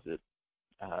composite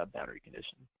boundary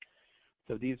condition.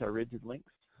 So these are rigid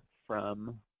links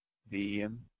from the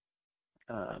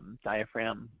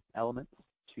diaphragm elements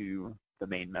to the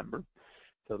main member.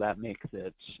 So that makes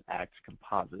it act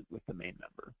composite with the main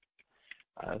member.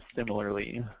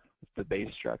 Similarly, the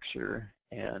base structure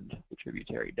and the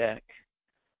tributary deck,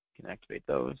 you can activate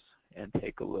those and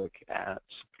take a look at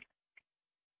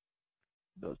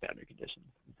those boundary conditions.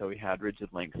 So we had rigid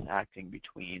links acting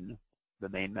between the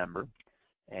main member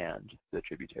and the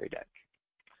tributary deck.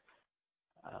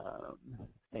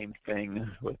 Same thing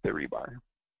with the rebar.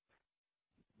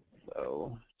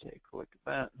 So take a look at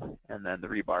that, and then the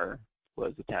rebar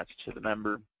was attached to the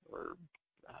member or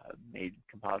made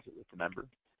composite with the member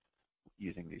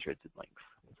using these rigid links.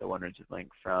 So one rigid link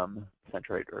from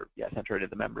centroid of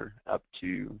the member up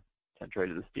to centroid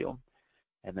of the steel,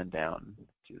 and then down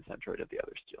to the centroid of the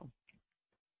other steel.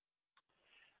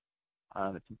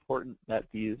 It's important that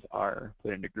these are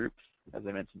put into groups, as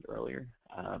I mentioned earlier.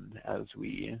 As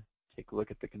we take a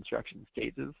look at the construction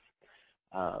stages,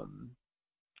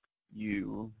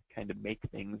 you kind of make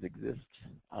things exist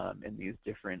in these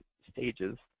different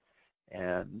stages,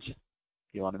 and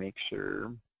you want to make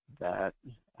sure that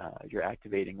you're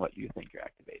activating what you think you're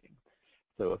activating.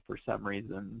 So if for some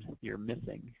reason you're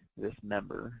missing this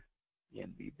member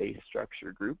in the base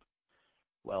structure group,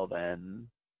 well then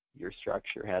your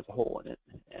structure has a hole in it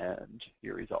and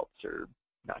your results are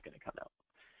not going to come out.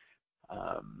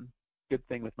 Good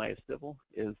thing with MIDAS Civil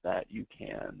is that you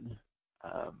can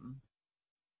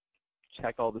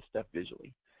check all this stuff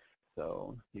visually.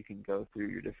 So you can go through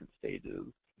your different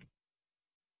stages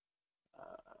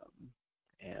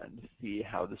and see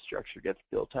how the structure gets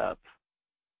built up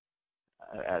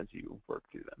as you work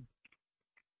through them.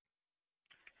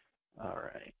 All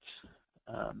right.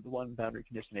 The one boundary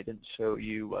condition I didn't show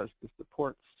you was the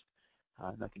supports.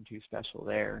 Nothing too special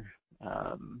there.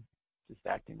 Just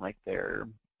acting like they're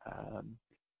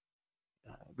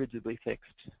rigidly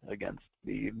fixed against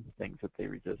the things that they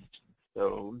resist.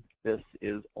 So this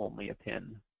is only a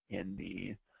pin in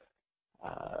the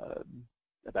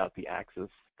about the axis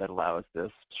that allows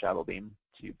this straddle beam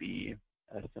to be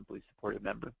a simply supported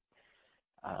member.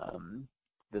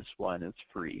 This one is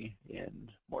free in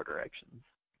more directions.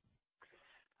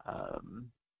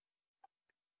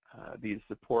 These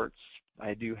supports,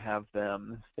 I do have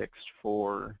them fixed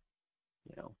for,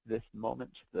 this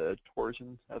moment, the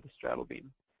torsion of the straddle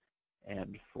beam,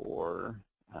 and for,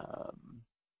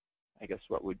 I guess,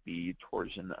 what would be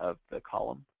torsion of the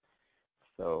column.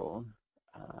 So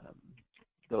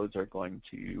those are going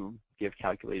to give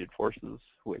calculated forces,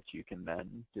 which you can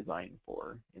then design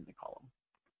for in the column.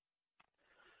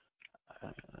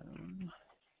 So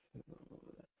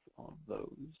that's all of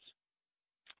those.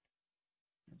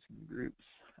 And some groups.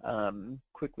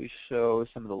 Quickly show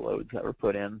some of the loads that were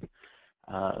put in.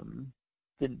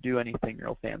 Didn't do anything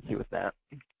real fancy with that.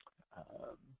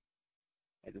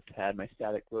 I just had my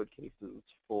static load cases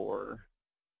for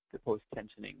the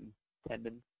post-tensioning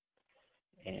tendon,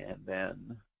 and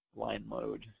then line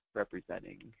load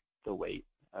representing the weight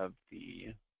of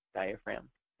the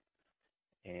diaphragm,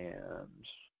 and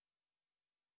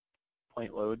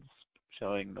point loads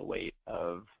showing the weight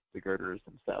of the girders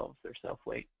themselves, their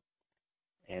self-weight,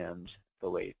 and the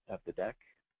weight of the deck.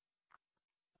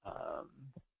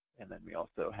 And then we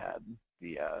also had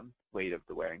the weight of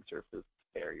the wearing surface,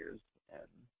 barriers, and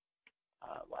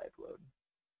live load.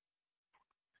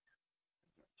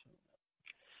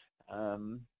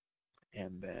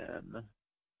 And then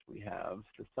we have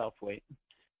the self-weight,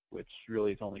 which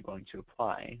really is only going to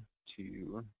apply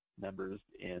to members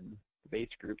in the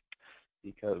base group,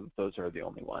 because those are the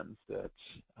only ones that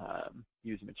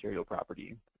use a material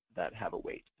property that have a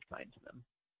weight assigned to them.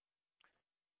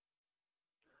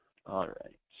 All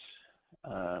right.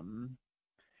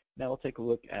 Now we'll take a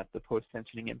look at the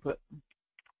post-tensioning input.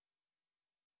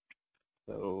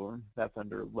 So that's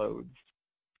under loads.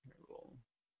 Here we'll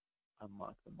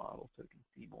unlock the model so we can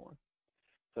see more.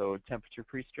 So temperature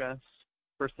pre-stress,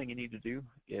 first thing you need to do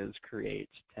is create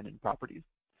tendon properties.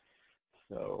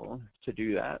 So to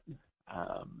do that,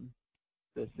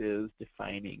 this is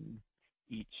defining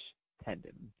each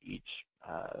tendon, each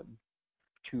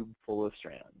tube full of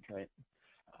strands, right?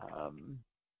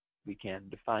 We can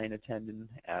define a tendon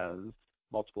as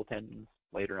multiple tendons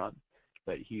later on,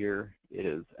 but here it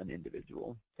is an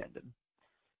individual tendon.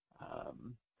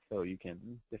 So you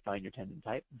can define your tendon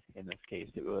type. In this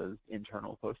case, it was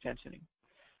internal post-tensioning.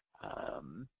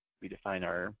 We define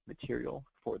our material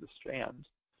for the strand,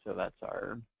 so that's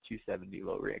our 270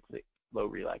 low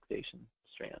relaxation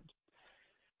strand.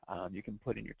 You can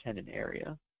put in your tendon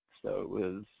area, so it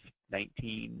was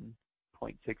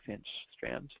 19.6-inch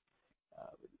strand.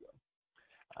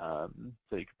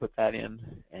 So you can put that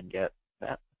in and get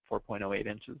that 4.08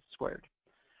 inches squared.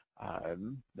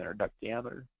 Then our duct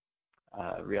diameter,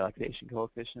 relaxation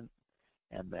coefficient,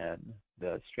 and then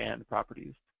the strand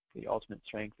properties, the ultimate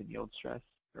strength and yield stress,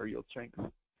 or yield strength,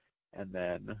 and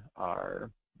then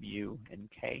our mu and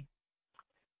k,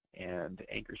 and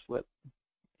anchor slip,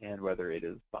 and whether it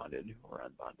is bonded or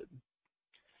unbonded.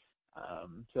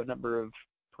 So a number of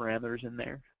parameters in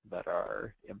there that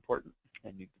are important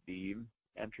and need to be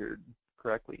entered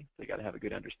correctly. So you got to have a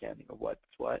good understanding of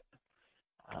what's what,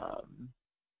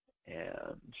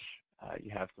 and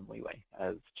you have some leeway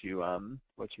as to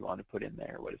what you want to put in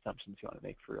there, what assumptions you want to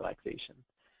make for relaxation.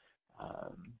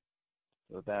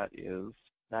 So that is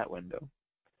that window.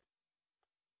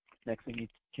 Next thing you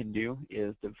can do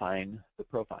is define the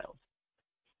profiles.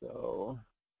 So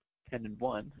tendon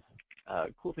 1,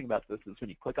 cool thing about this is when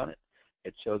you click on it,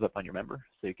 it shows up on your member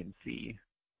so you can see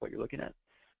what you're looking at.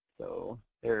 So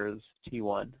there's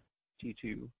T1,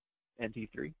 T2, and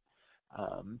T3.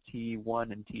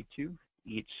 T1 and T2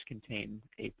 each contain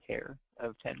a pair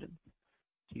of tendons.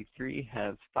 T3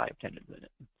 has 5 tendons in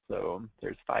it. So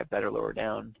there's 5 that are lower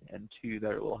down and 2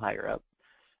 that are a little higher up.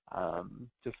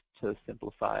 Just to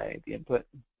simplify the input,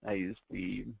 I use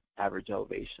the average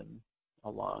elevation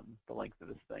along the length of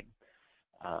this thing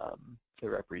to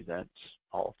represent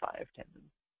all 5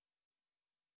 tendons.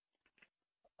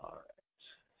 All right,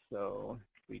 so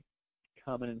if we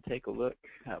come in and take a look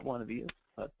at one of these,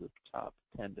 that's the top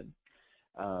tendon.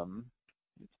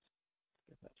 Let's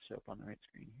get that to show up on the right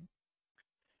screen here.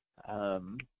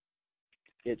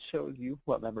 It shows you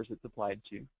what members it's applied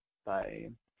to by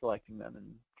selecting them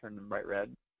and turn them bright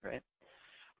red, right?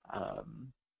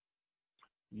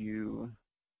 You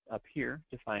up here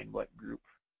define what group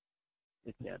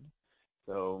it's in.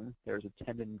 So there's a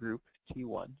tendon group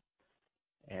T1,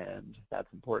 and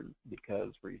that's important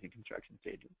because we're using construction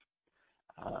stages.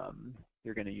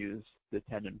 You're going to use the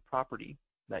tendon property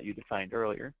that you defined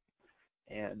earlier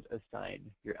and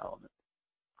assign your element.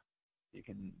 You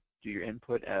can do your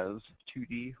input as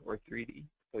 2D or 3D,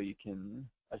 so you can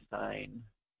assign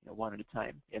one at a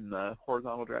time in the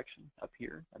horizontal direction up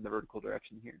here and the vertical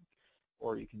direction here,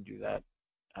 or you can do that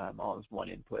all as one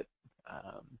input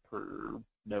per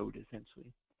node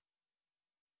essentially.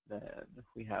 Then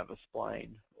we have a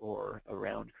spline or a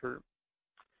round curve.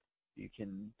 You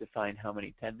can define how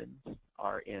many tendons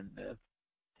are in the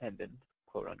tendon,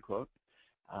 quote unquote,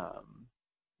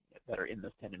 that are in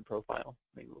this tendon profile,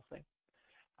 maybe we'll say.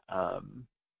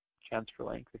 Transfer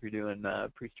length if you're doing a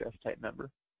pre-stress type member.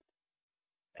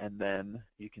 And then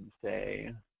you can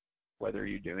say whether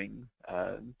you're doing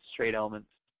straight elements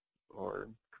or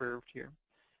curved here.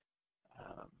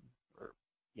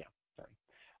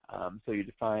 So you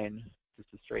define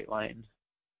just a straight line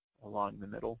along the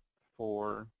middle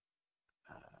for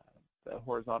the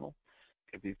horizontal,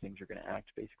 because these things are going to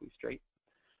act basically straight.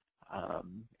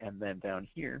 And then down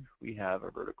here we have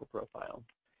a vertical profile.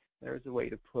 There's a way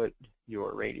to put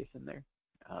your radius in there.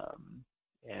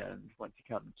 And once you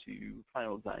come to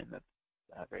final design,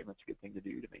 that's very much a good thing to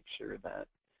do to make sure that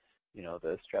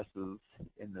the stresses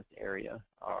in this area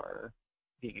are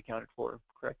being accounted for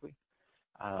correctly.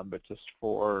 But just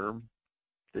for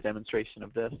the demonstration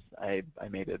of this, I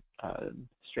made it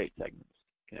straight segments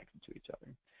connected to each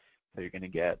other. So you're going to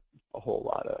get a whole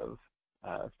lot of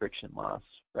friction loss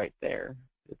right there.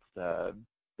 It's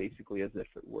basically as if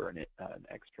it were an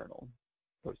external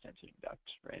post-tensioning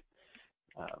duct, right?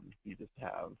 You just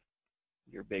have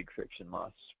your big friction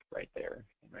loss right there,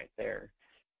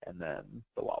 and then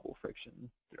the wobble friction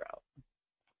throughout.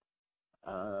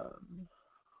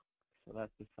 So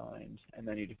that's defined, and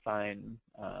then you define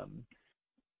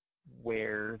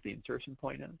where the insertion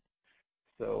point is.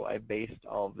 So I based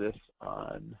all of this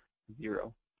on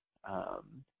 0.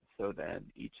 So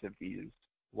then each of these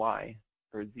Y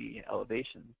or Z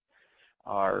elevations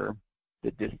are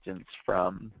the distance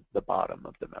from the bottom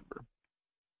of the member.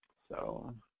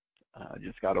 So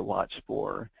just got to watch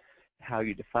for how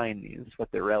you define these,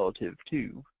 what they're relative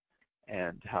to,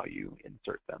 and how you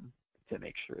insert them to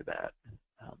make sure that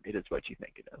it is what you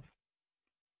think it is.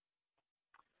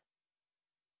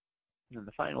 And then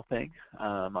the final thing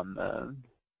on the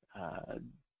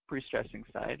pre-stressing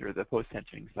side or the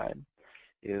post-tensioning side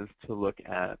is to look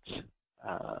at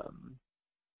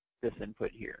this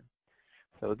input here.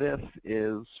 So this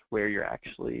is where you're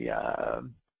actually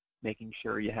making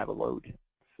sure you have a load.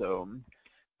 So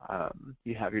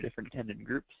you have your different tendon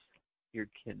groups. You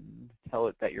can tell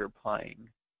it that you're applying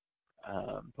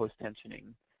post-tensioning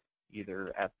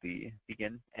either at the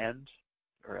end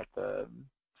or at the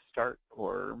start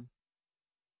or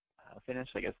finish.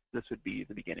 I guess this would be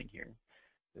the beginning here.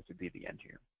 This would be the end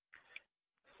here.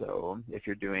 So if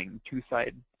you're doing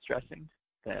two-side stressing,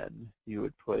 then you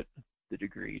would put the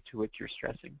degree to which you're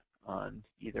stressing on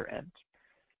either end.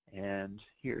 And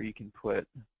here you can put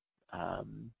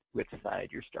which side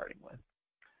you're starting with.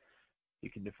 You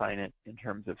can define it in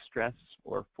terms of stress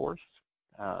or force.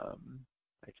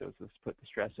 I chose to put the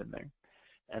stress in there.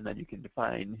 And then you can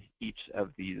define each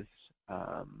of these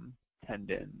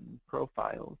tendon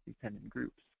profiles, these tendon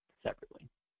groups, separately.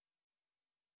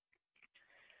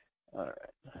 All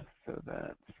right, so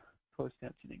that's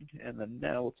post-tensioning. And then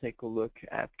now we'll take a look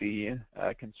at the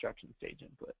construction stage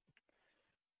input.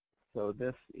 So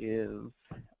this is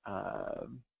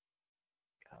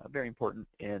very important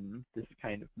in this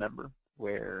kind of member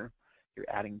where you're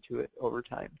adding to it over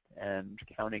time and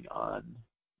counting on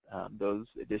those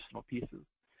additional pieces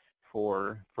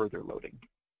for further loading.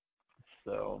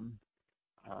 So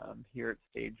here at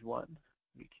stage 1,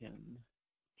 we can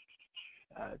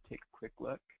take a quick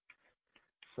look.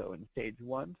 So in stage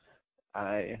 1,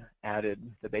 I added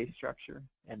the base structure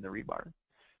and the rebar.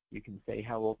 You can say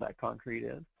how old that concrete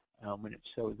is when it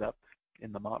shows up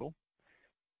in the model.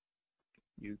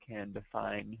 You can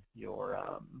define your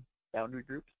boundary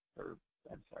groups, or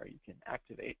I'm sorry, you can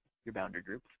activate your boundary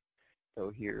groups. So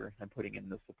here I'm putting in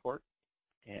the support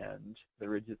and the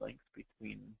rigid links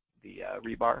between the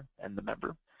rebar and the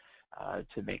member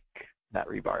to make that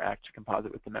rebar act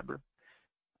composite with the member.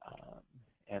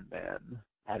 And then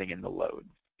adding in the loads.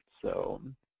 So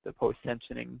the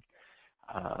post-tensioning,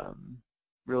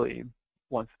 really,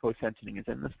 once post-tensioning is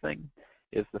in this thing,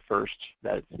 is the first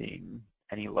that it's seeing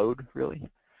any load, really.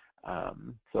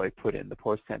 So I put in the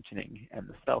post-tensioning and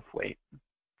the self-weight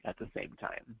at the same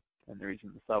time. And the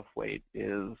reason the self-weight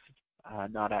is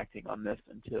not acting on this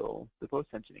until the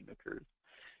post-tensioning occurs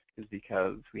is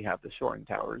because we have the shoring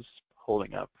towers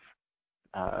holding up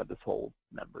this whole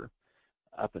member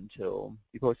up until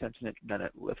you post-tension it, and then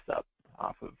it lifts up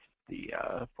off of the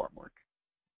formwork.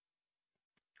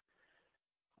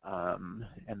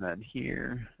 And then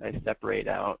here I separate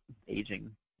out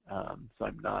aging, so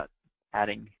I'm not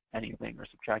adding anything or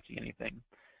subtracting anything.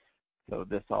 So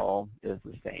this all is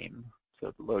the same.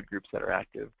 So the load groups that are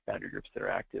active, boundary groups that are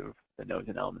active, the nodes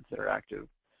and elements that are active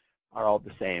are all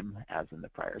the same as in the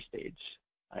prior stage.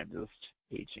 I'm just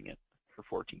aging it for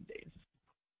 14 days.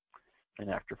 And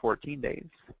after 14 days,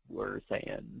 we're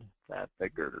saying that the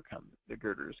girders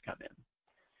come in.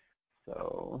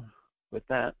 So with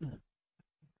that,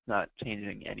 not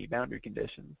changing any boundary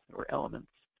conditions or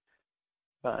elements,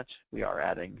 but we are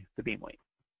adding the beam weight.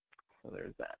 So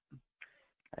there's that.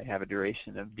 I have a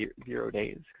duration of 0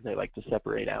 days because I like to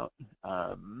separate out,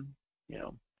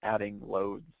 adding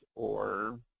loads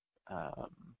or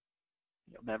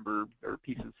member or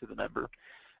pieces to the member.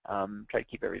 Try to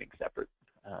keep everything separate,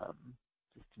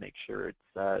 just to make sure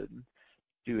it's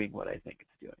doing what I think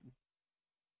it's doing.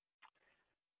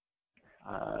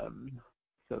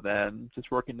 So then,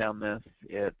 just working down this,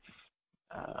 it's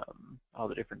all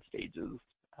the different stages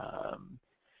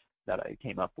that I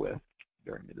came up with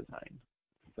during the design.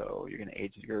 So you're going to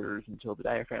age the girders until the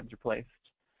diaphragms are placed.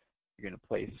 You're going to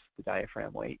place the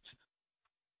diaphragm weight.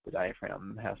 The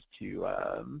diaphragm has to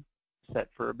set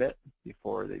for a bit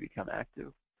before they become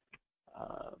active.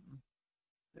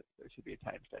 There should be a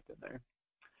time step in there.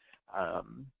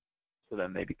 So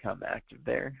then they become active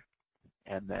there,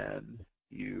 and then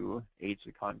you age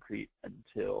the concrete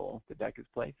until the deck is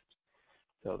placed.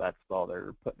 So that's while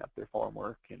they're putting up their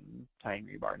formwork and tying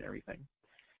rebar and everything.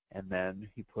 And then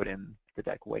you put in the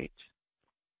deck weight,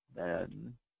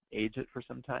 then age it for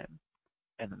some time,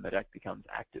 and then the deck becomes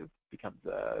active, becomes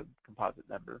a composite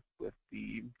member with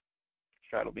the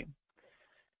straddle beam.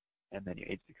 And then you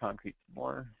age the concrete some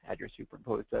more, add your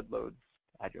superimposed dead loads,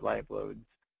 add your live loads,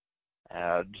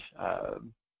 add,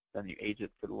 then you age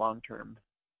it for the long term,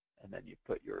 and then you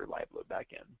put your live load back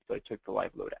in. So I took the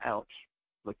live load out,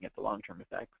 looking at the long-term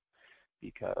effects,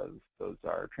 because those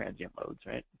are transient loads,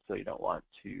 right? So you don't want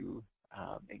to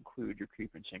include your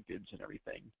creep and shrinkage and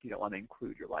everything. You don't want to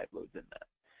include your live loads in that.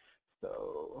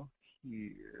 So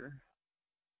here,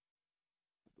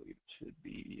 I believe it should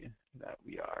be that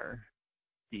we are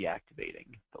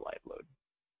deactivating the live load.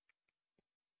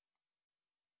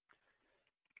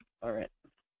 All right.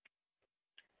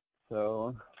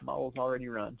 So model's already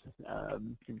run.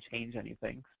 Didn't change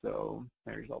anything, so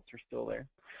my results are still there.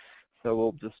 So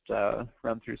we'll just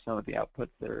run through some of the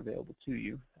outputs that are available to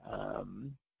you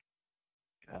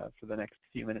for the next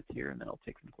few minutes here, and then I'll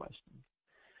take some questions.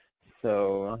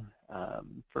 So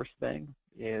first thing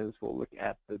is we'll look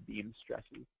at the beam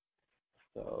stresses.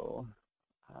 So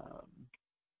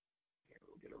here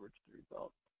we'll get over to the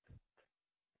result.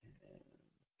 And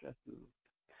stresses.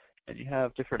 And you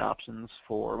have different options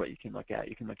for what you can look at.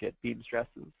 You can look at beam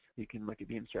stresses. You can look at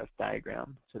beam stress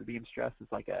diagram. So the beam stress is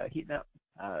like a heat map.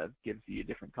 Gives you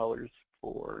different colors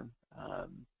for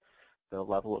the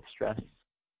level of stress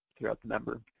throughout the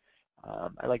member.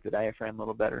 I like the diaphragm a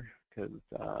little better because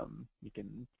you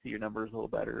can see your numbers a little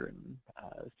better and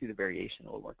see the variation a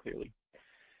little more clearly.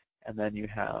 And then you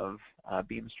have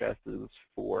beam stresses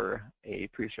for a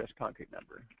pre-stressed concrete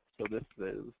member. So this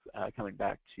is coming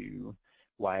back to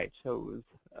why I chose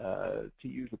to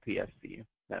use a PSC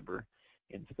member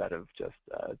instead of just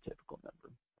a typical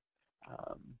member.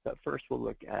 But first we'll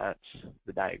look at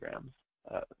the diagrams,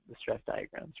 the stress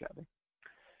diagrams rather.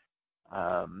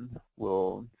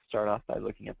 We'll start off by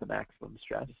looking at the maximum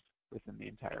stress within the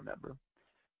entire member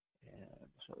and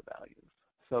show the values.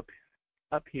 So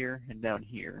up here and down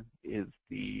here is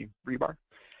the rebar.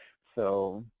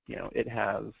 So, it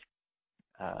has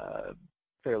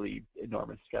fairly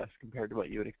enormous stress compared to what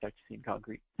you would expect to see in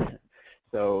concrete.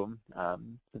 So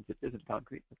since it isn't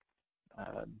concrete, it's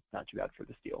not too bad for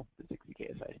the steel, the 60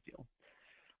 KSI steel.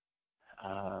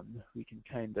 We can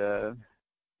kind of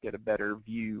get a better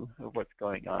view of what's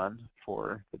going on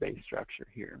for the base structure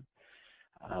here.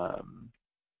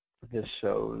 This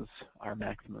shows our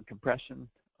maximum compression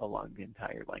along the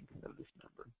entire length of this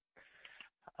member.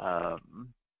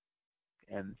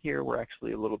 And here we're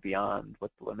actually a little beyond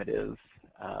what the limit is.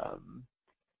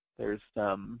 There's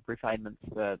some refinements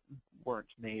that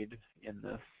weren't made in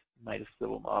this MIDAS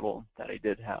civil model that I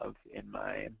did have in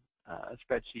my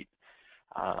spreadsheet,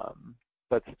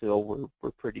 but still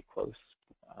we're pretty close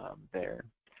there.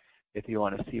 If you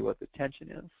want to see what the tension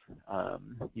is,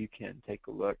 you can take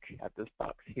a look at this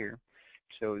box here.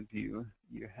 It shows you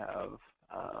have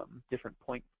different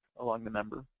points along the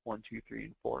member, 1, 2, 3,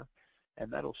 and 4,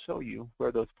 and that'll show you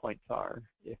where those points are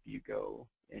if you go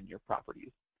in your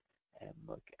properties and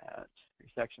look at your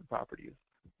section properties.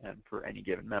 And for any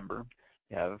given member,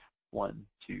 you have 1,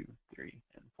 2, 3,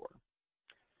 and 4.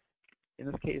 In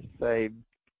this case, I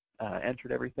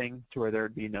entered everything to where there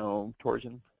would be no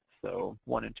torsion. So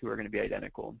 1 and 2 are going to be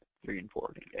identical, 3 and 4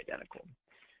 are going to be identical.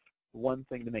 One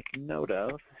thing to make note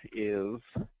of is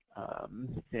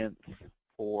since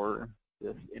for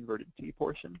this inverted T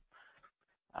portion,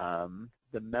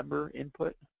 the member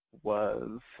input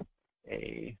was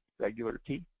a regular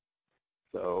T,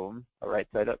 so a right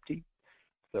side up T.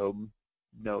 So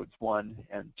nodes 1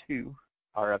 and 2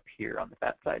 are up here on the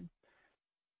fat side,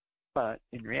 but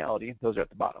in reality, those are at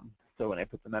the bottom. So when I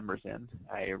put the members in,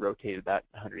 I rotated that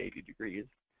 180 degrees.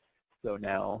 So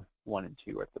now 1 and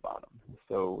 2 are at the bottom.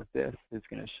 So with this, it's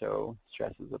going to show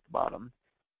stresses at the bottom,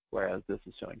 whereas this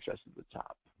is showing stresses at the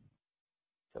top.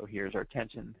 So here's our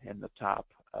tension in the top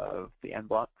of the end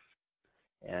blocks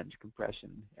and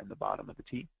compression in the bottom of the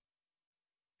T.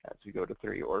 As we go to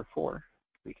 3 or 4,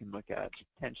 we can look at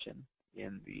tension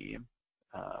in the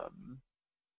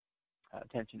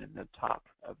top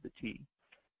of the T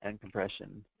and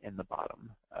compression in the bottom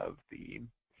of the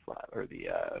slab, or the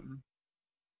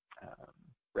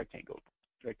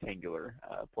rectangular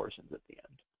portions at the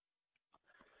end.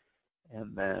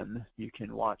 And then you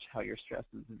can watch how your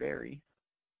stresses vary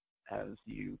as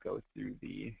you go through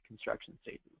the construction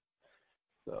stages.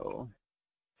 So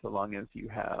long as you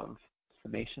have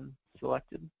summation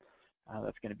selected,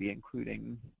 that's going to be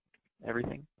including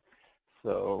everything.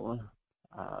 So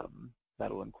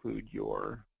that'll include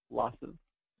your losses,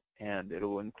 and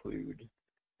it'll include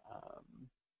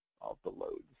all the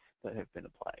loads that have been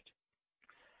applied.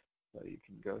 So you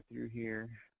can go through here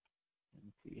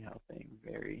and see how things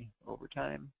vary over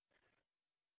time,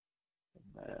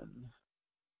 and then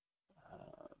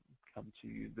come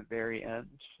to the very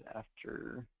end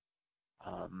after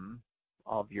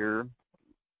all of your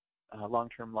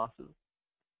long-term losses,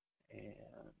 and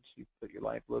you put your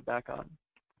live load back on.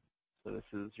 So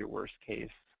this is your worst case,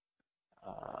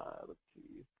 let's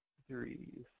see, 3.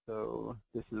 So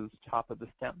this is top of the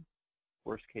stem,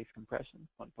 worst case compression,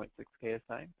 1.6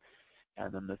 KSI.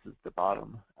 And then this is the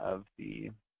bottom of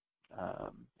the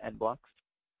end blocks.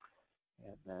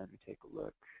 And then we take a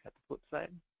look at the flip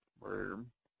side. We're a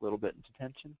little bit into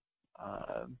tension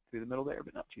through the middle there,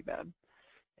 but not too bad.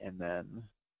 And then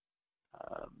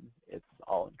it's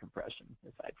all in compression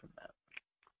aside from that.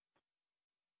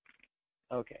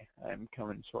 Okay, I'm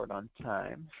coming short on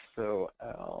time, so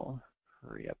I'll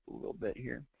hurry up a little bit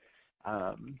here.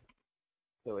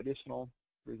 So additional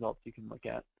results you can look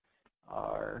at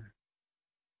are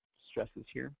stresses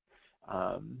here.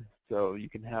 So you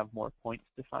can have more points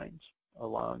defined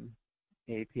along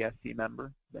a PSC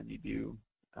member than you do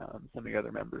some of your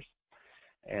other members.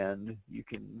 And you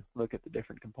can look at the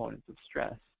different components of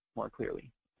stress more clearly.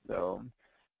 So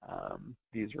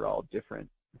these are all different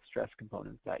stress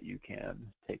components that you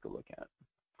can take a look at.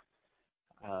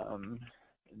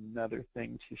 Another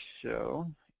thing to show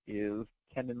is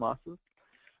tendon losses.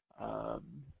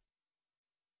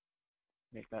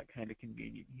 Make that kind of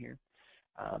convenient here.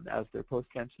 As they're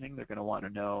post-tensioning, they're going to want to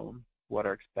know what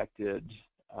our expected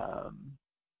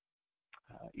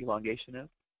elongation is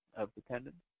of the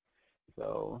tendon.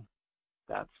 So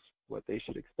that's what they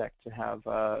should expect to have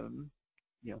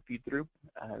feed through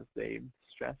as they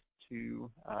stress to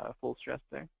full stress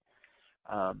there.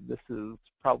 This is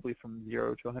probably from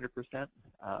 0 to 100%.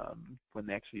 When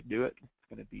they actually do it, it's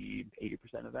going to be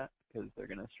 80% of that, because they're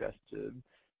going to stress to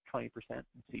 20% and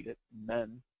seed it, and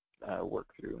then work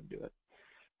through and do it.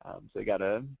 So you got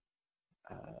to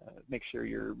make sure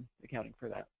you're accounting for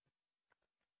that.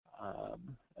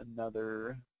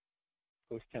 Another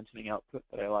post-tensioning output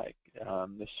that I like,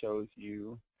 this shows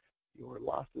you your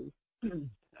losses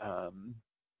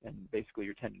and basically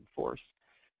your tendon force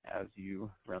as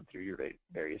you run through your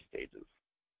various stages.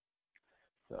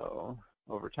 So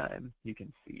over time, you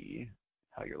can see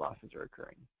how your losses are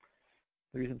occurring.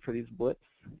 The reason for these blips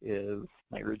is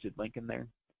my rigid link in there,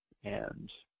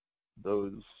 and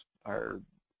those are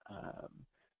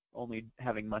only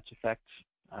having much effect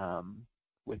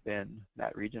within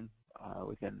that region,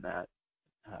 within that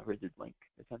rigid link,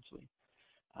 essentially.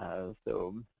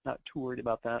 So not too worried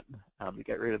about that. To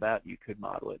get rid of that, you could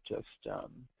model it just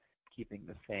keeping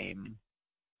the same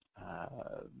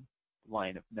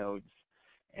line of nodes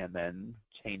and then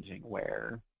changing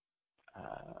where,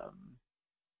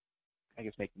 I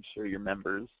guess making sure your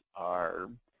members are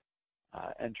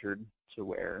entered to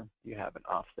where you have an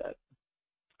offset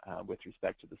with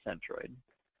respect to the centroid.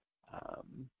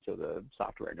 So the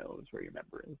software knows where your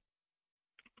member is.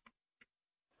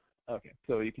 Okay,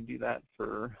 so you can do that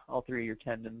for all three of your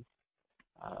tendons.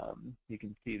 You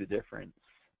can see the difference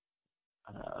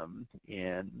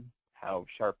in how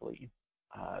sharply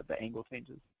the angle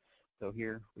changes. So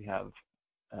here we have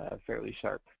a fairly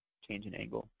sharp change in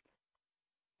angle.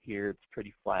 Here it's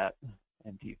pretty flat,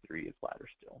 and T3 is flatter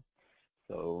still.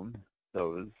 So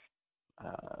those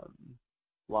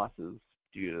losses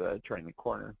due to turning the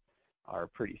corner are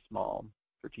pretty small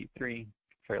for T3,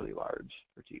 fairly large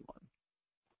for T1.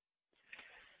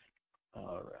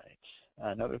 All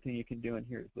right. Another thing you can do in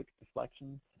here is look at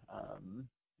deflections.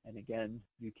 And again,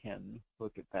 you can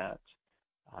look at that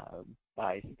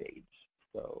by stage.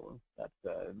 So that's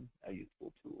a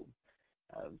useful tool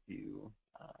as you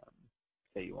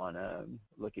say you want to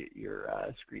look at your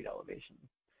screed elevation.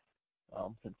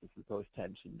 Well, since this is a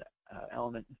post-tension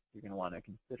element, you're going to want to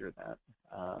consider that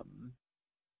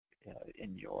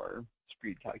in your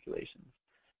screed calculations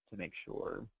to make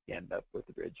sure you end up with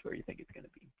the bridge where you think it's going to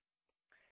be.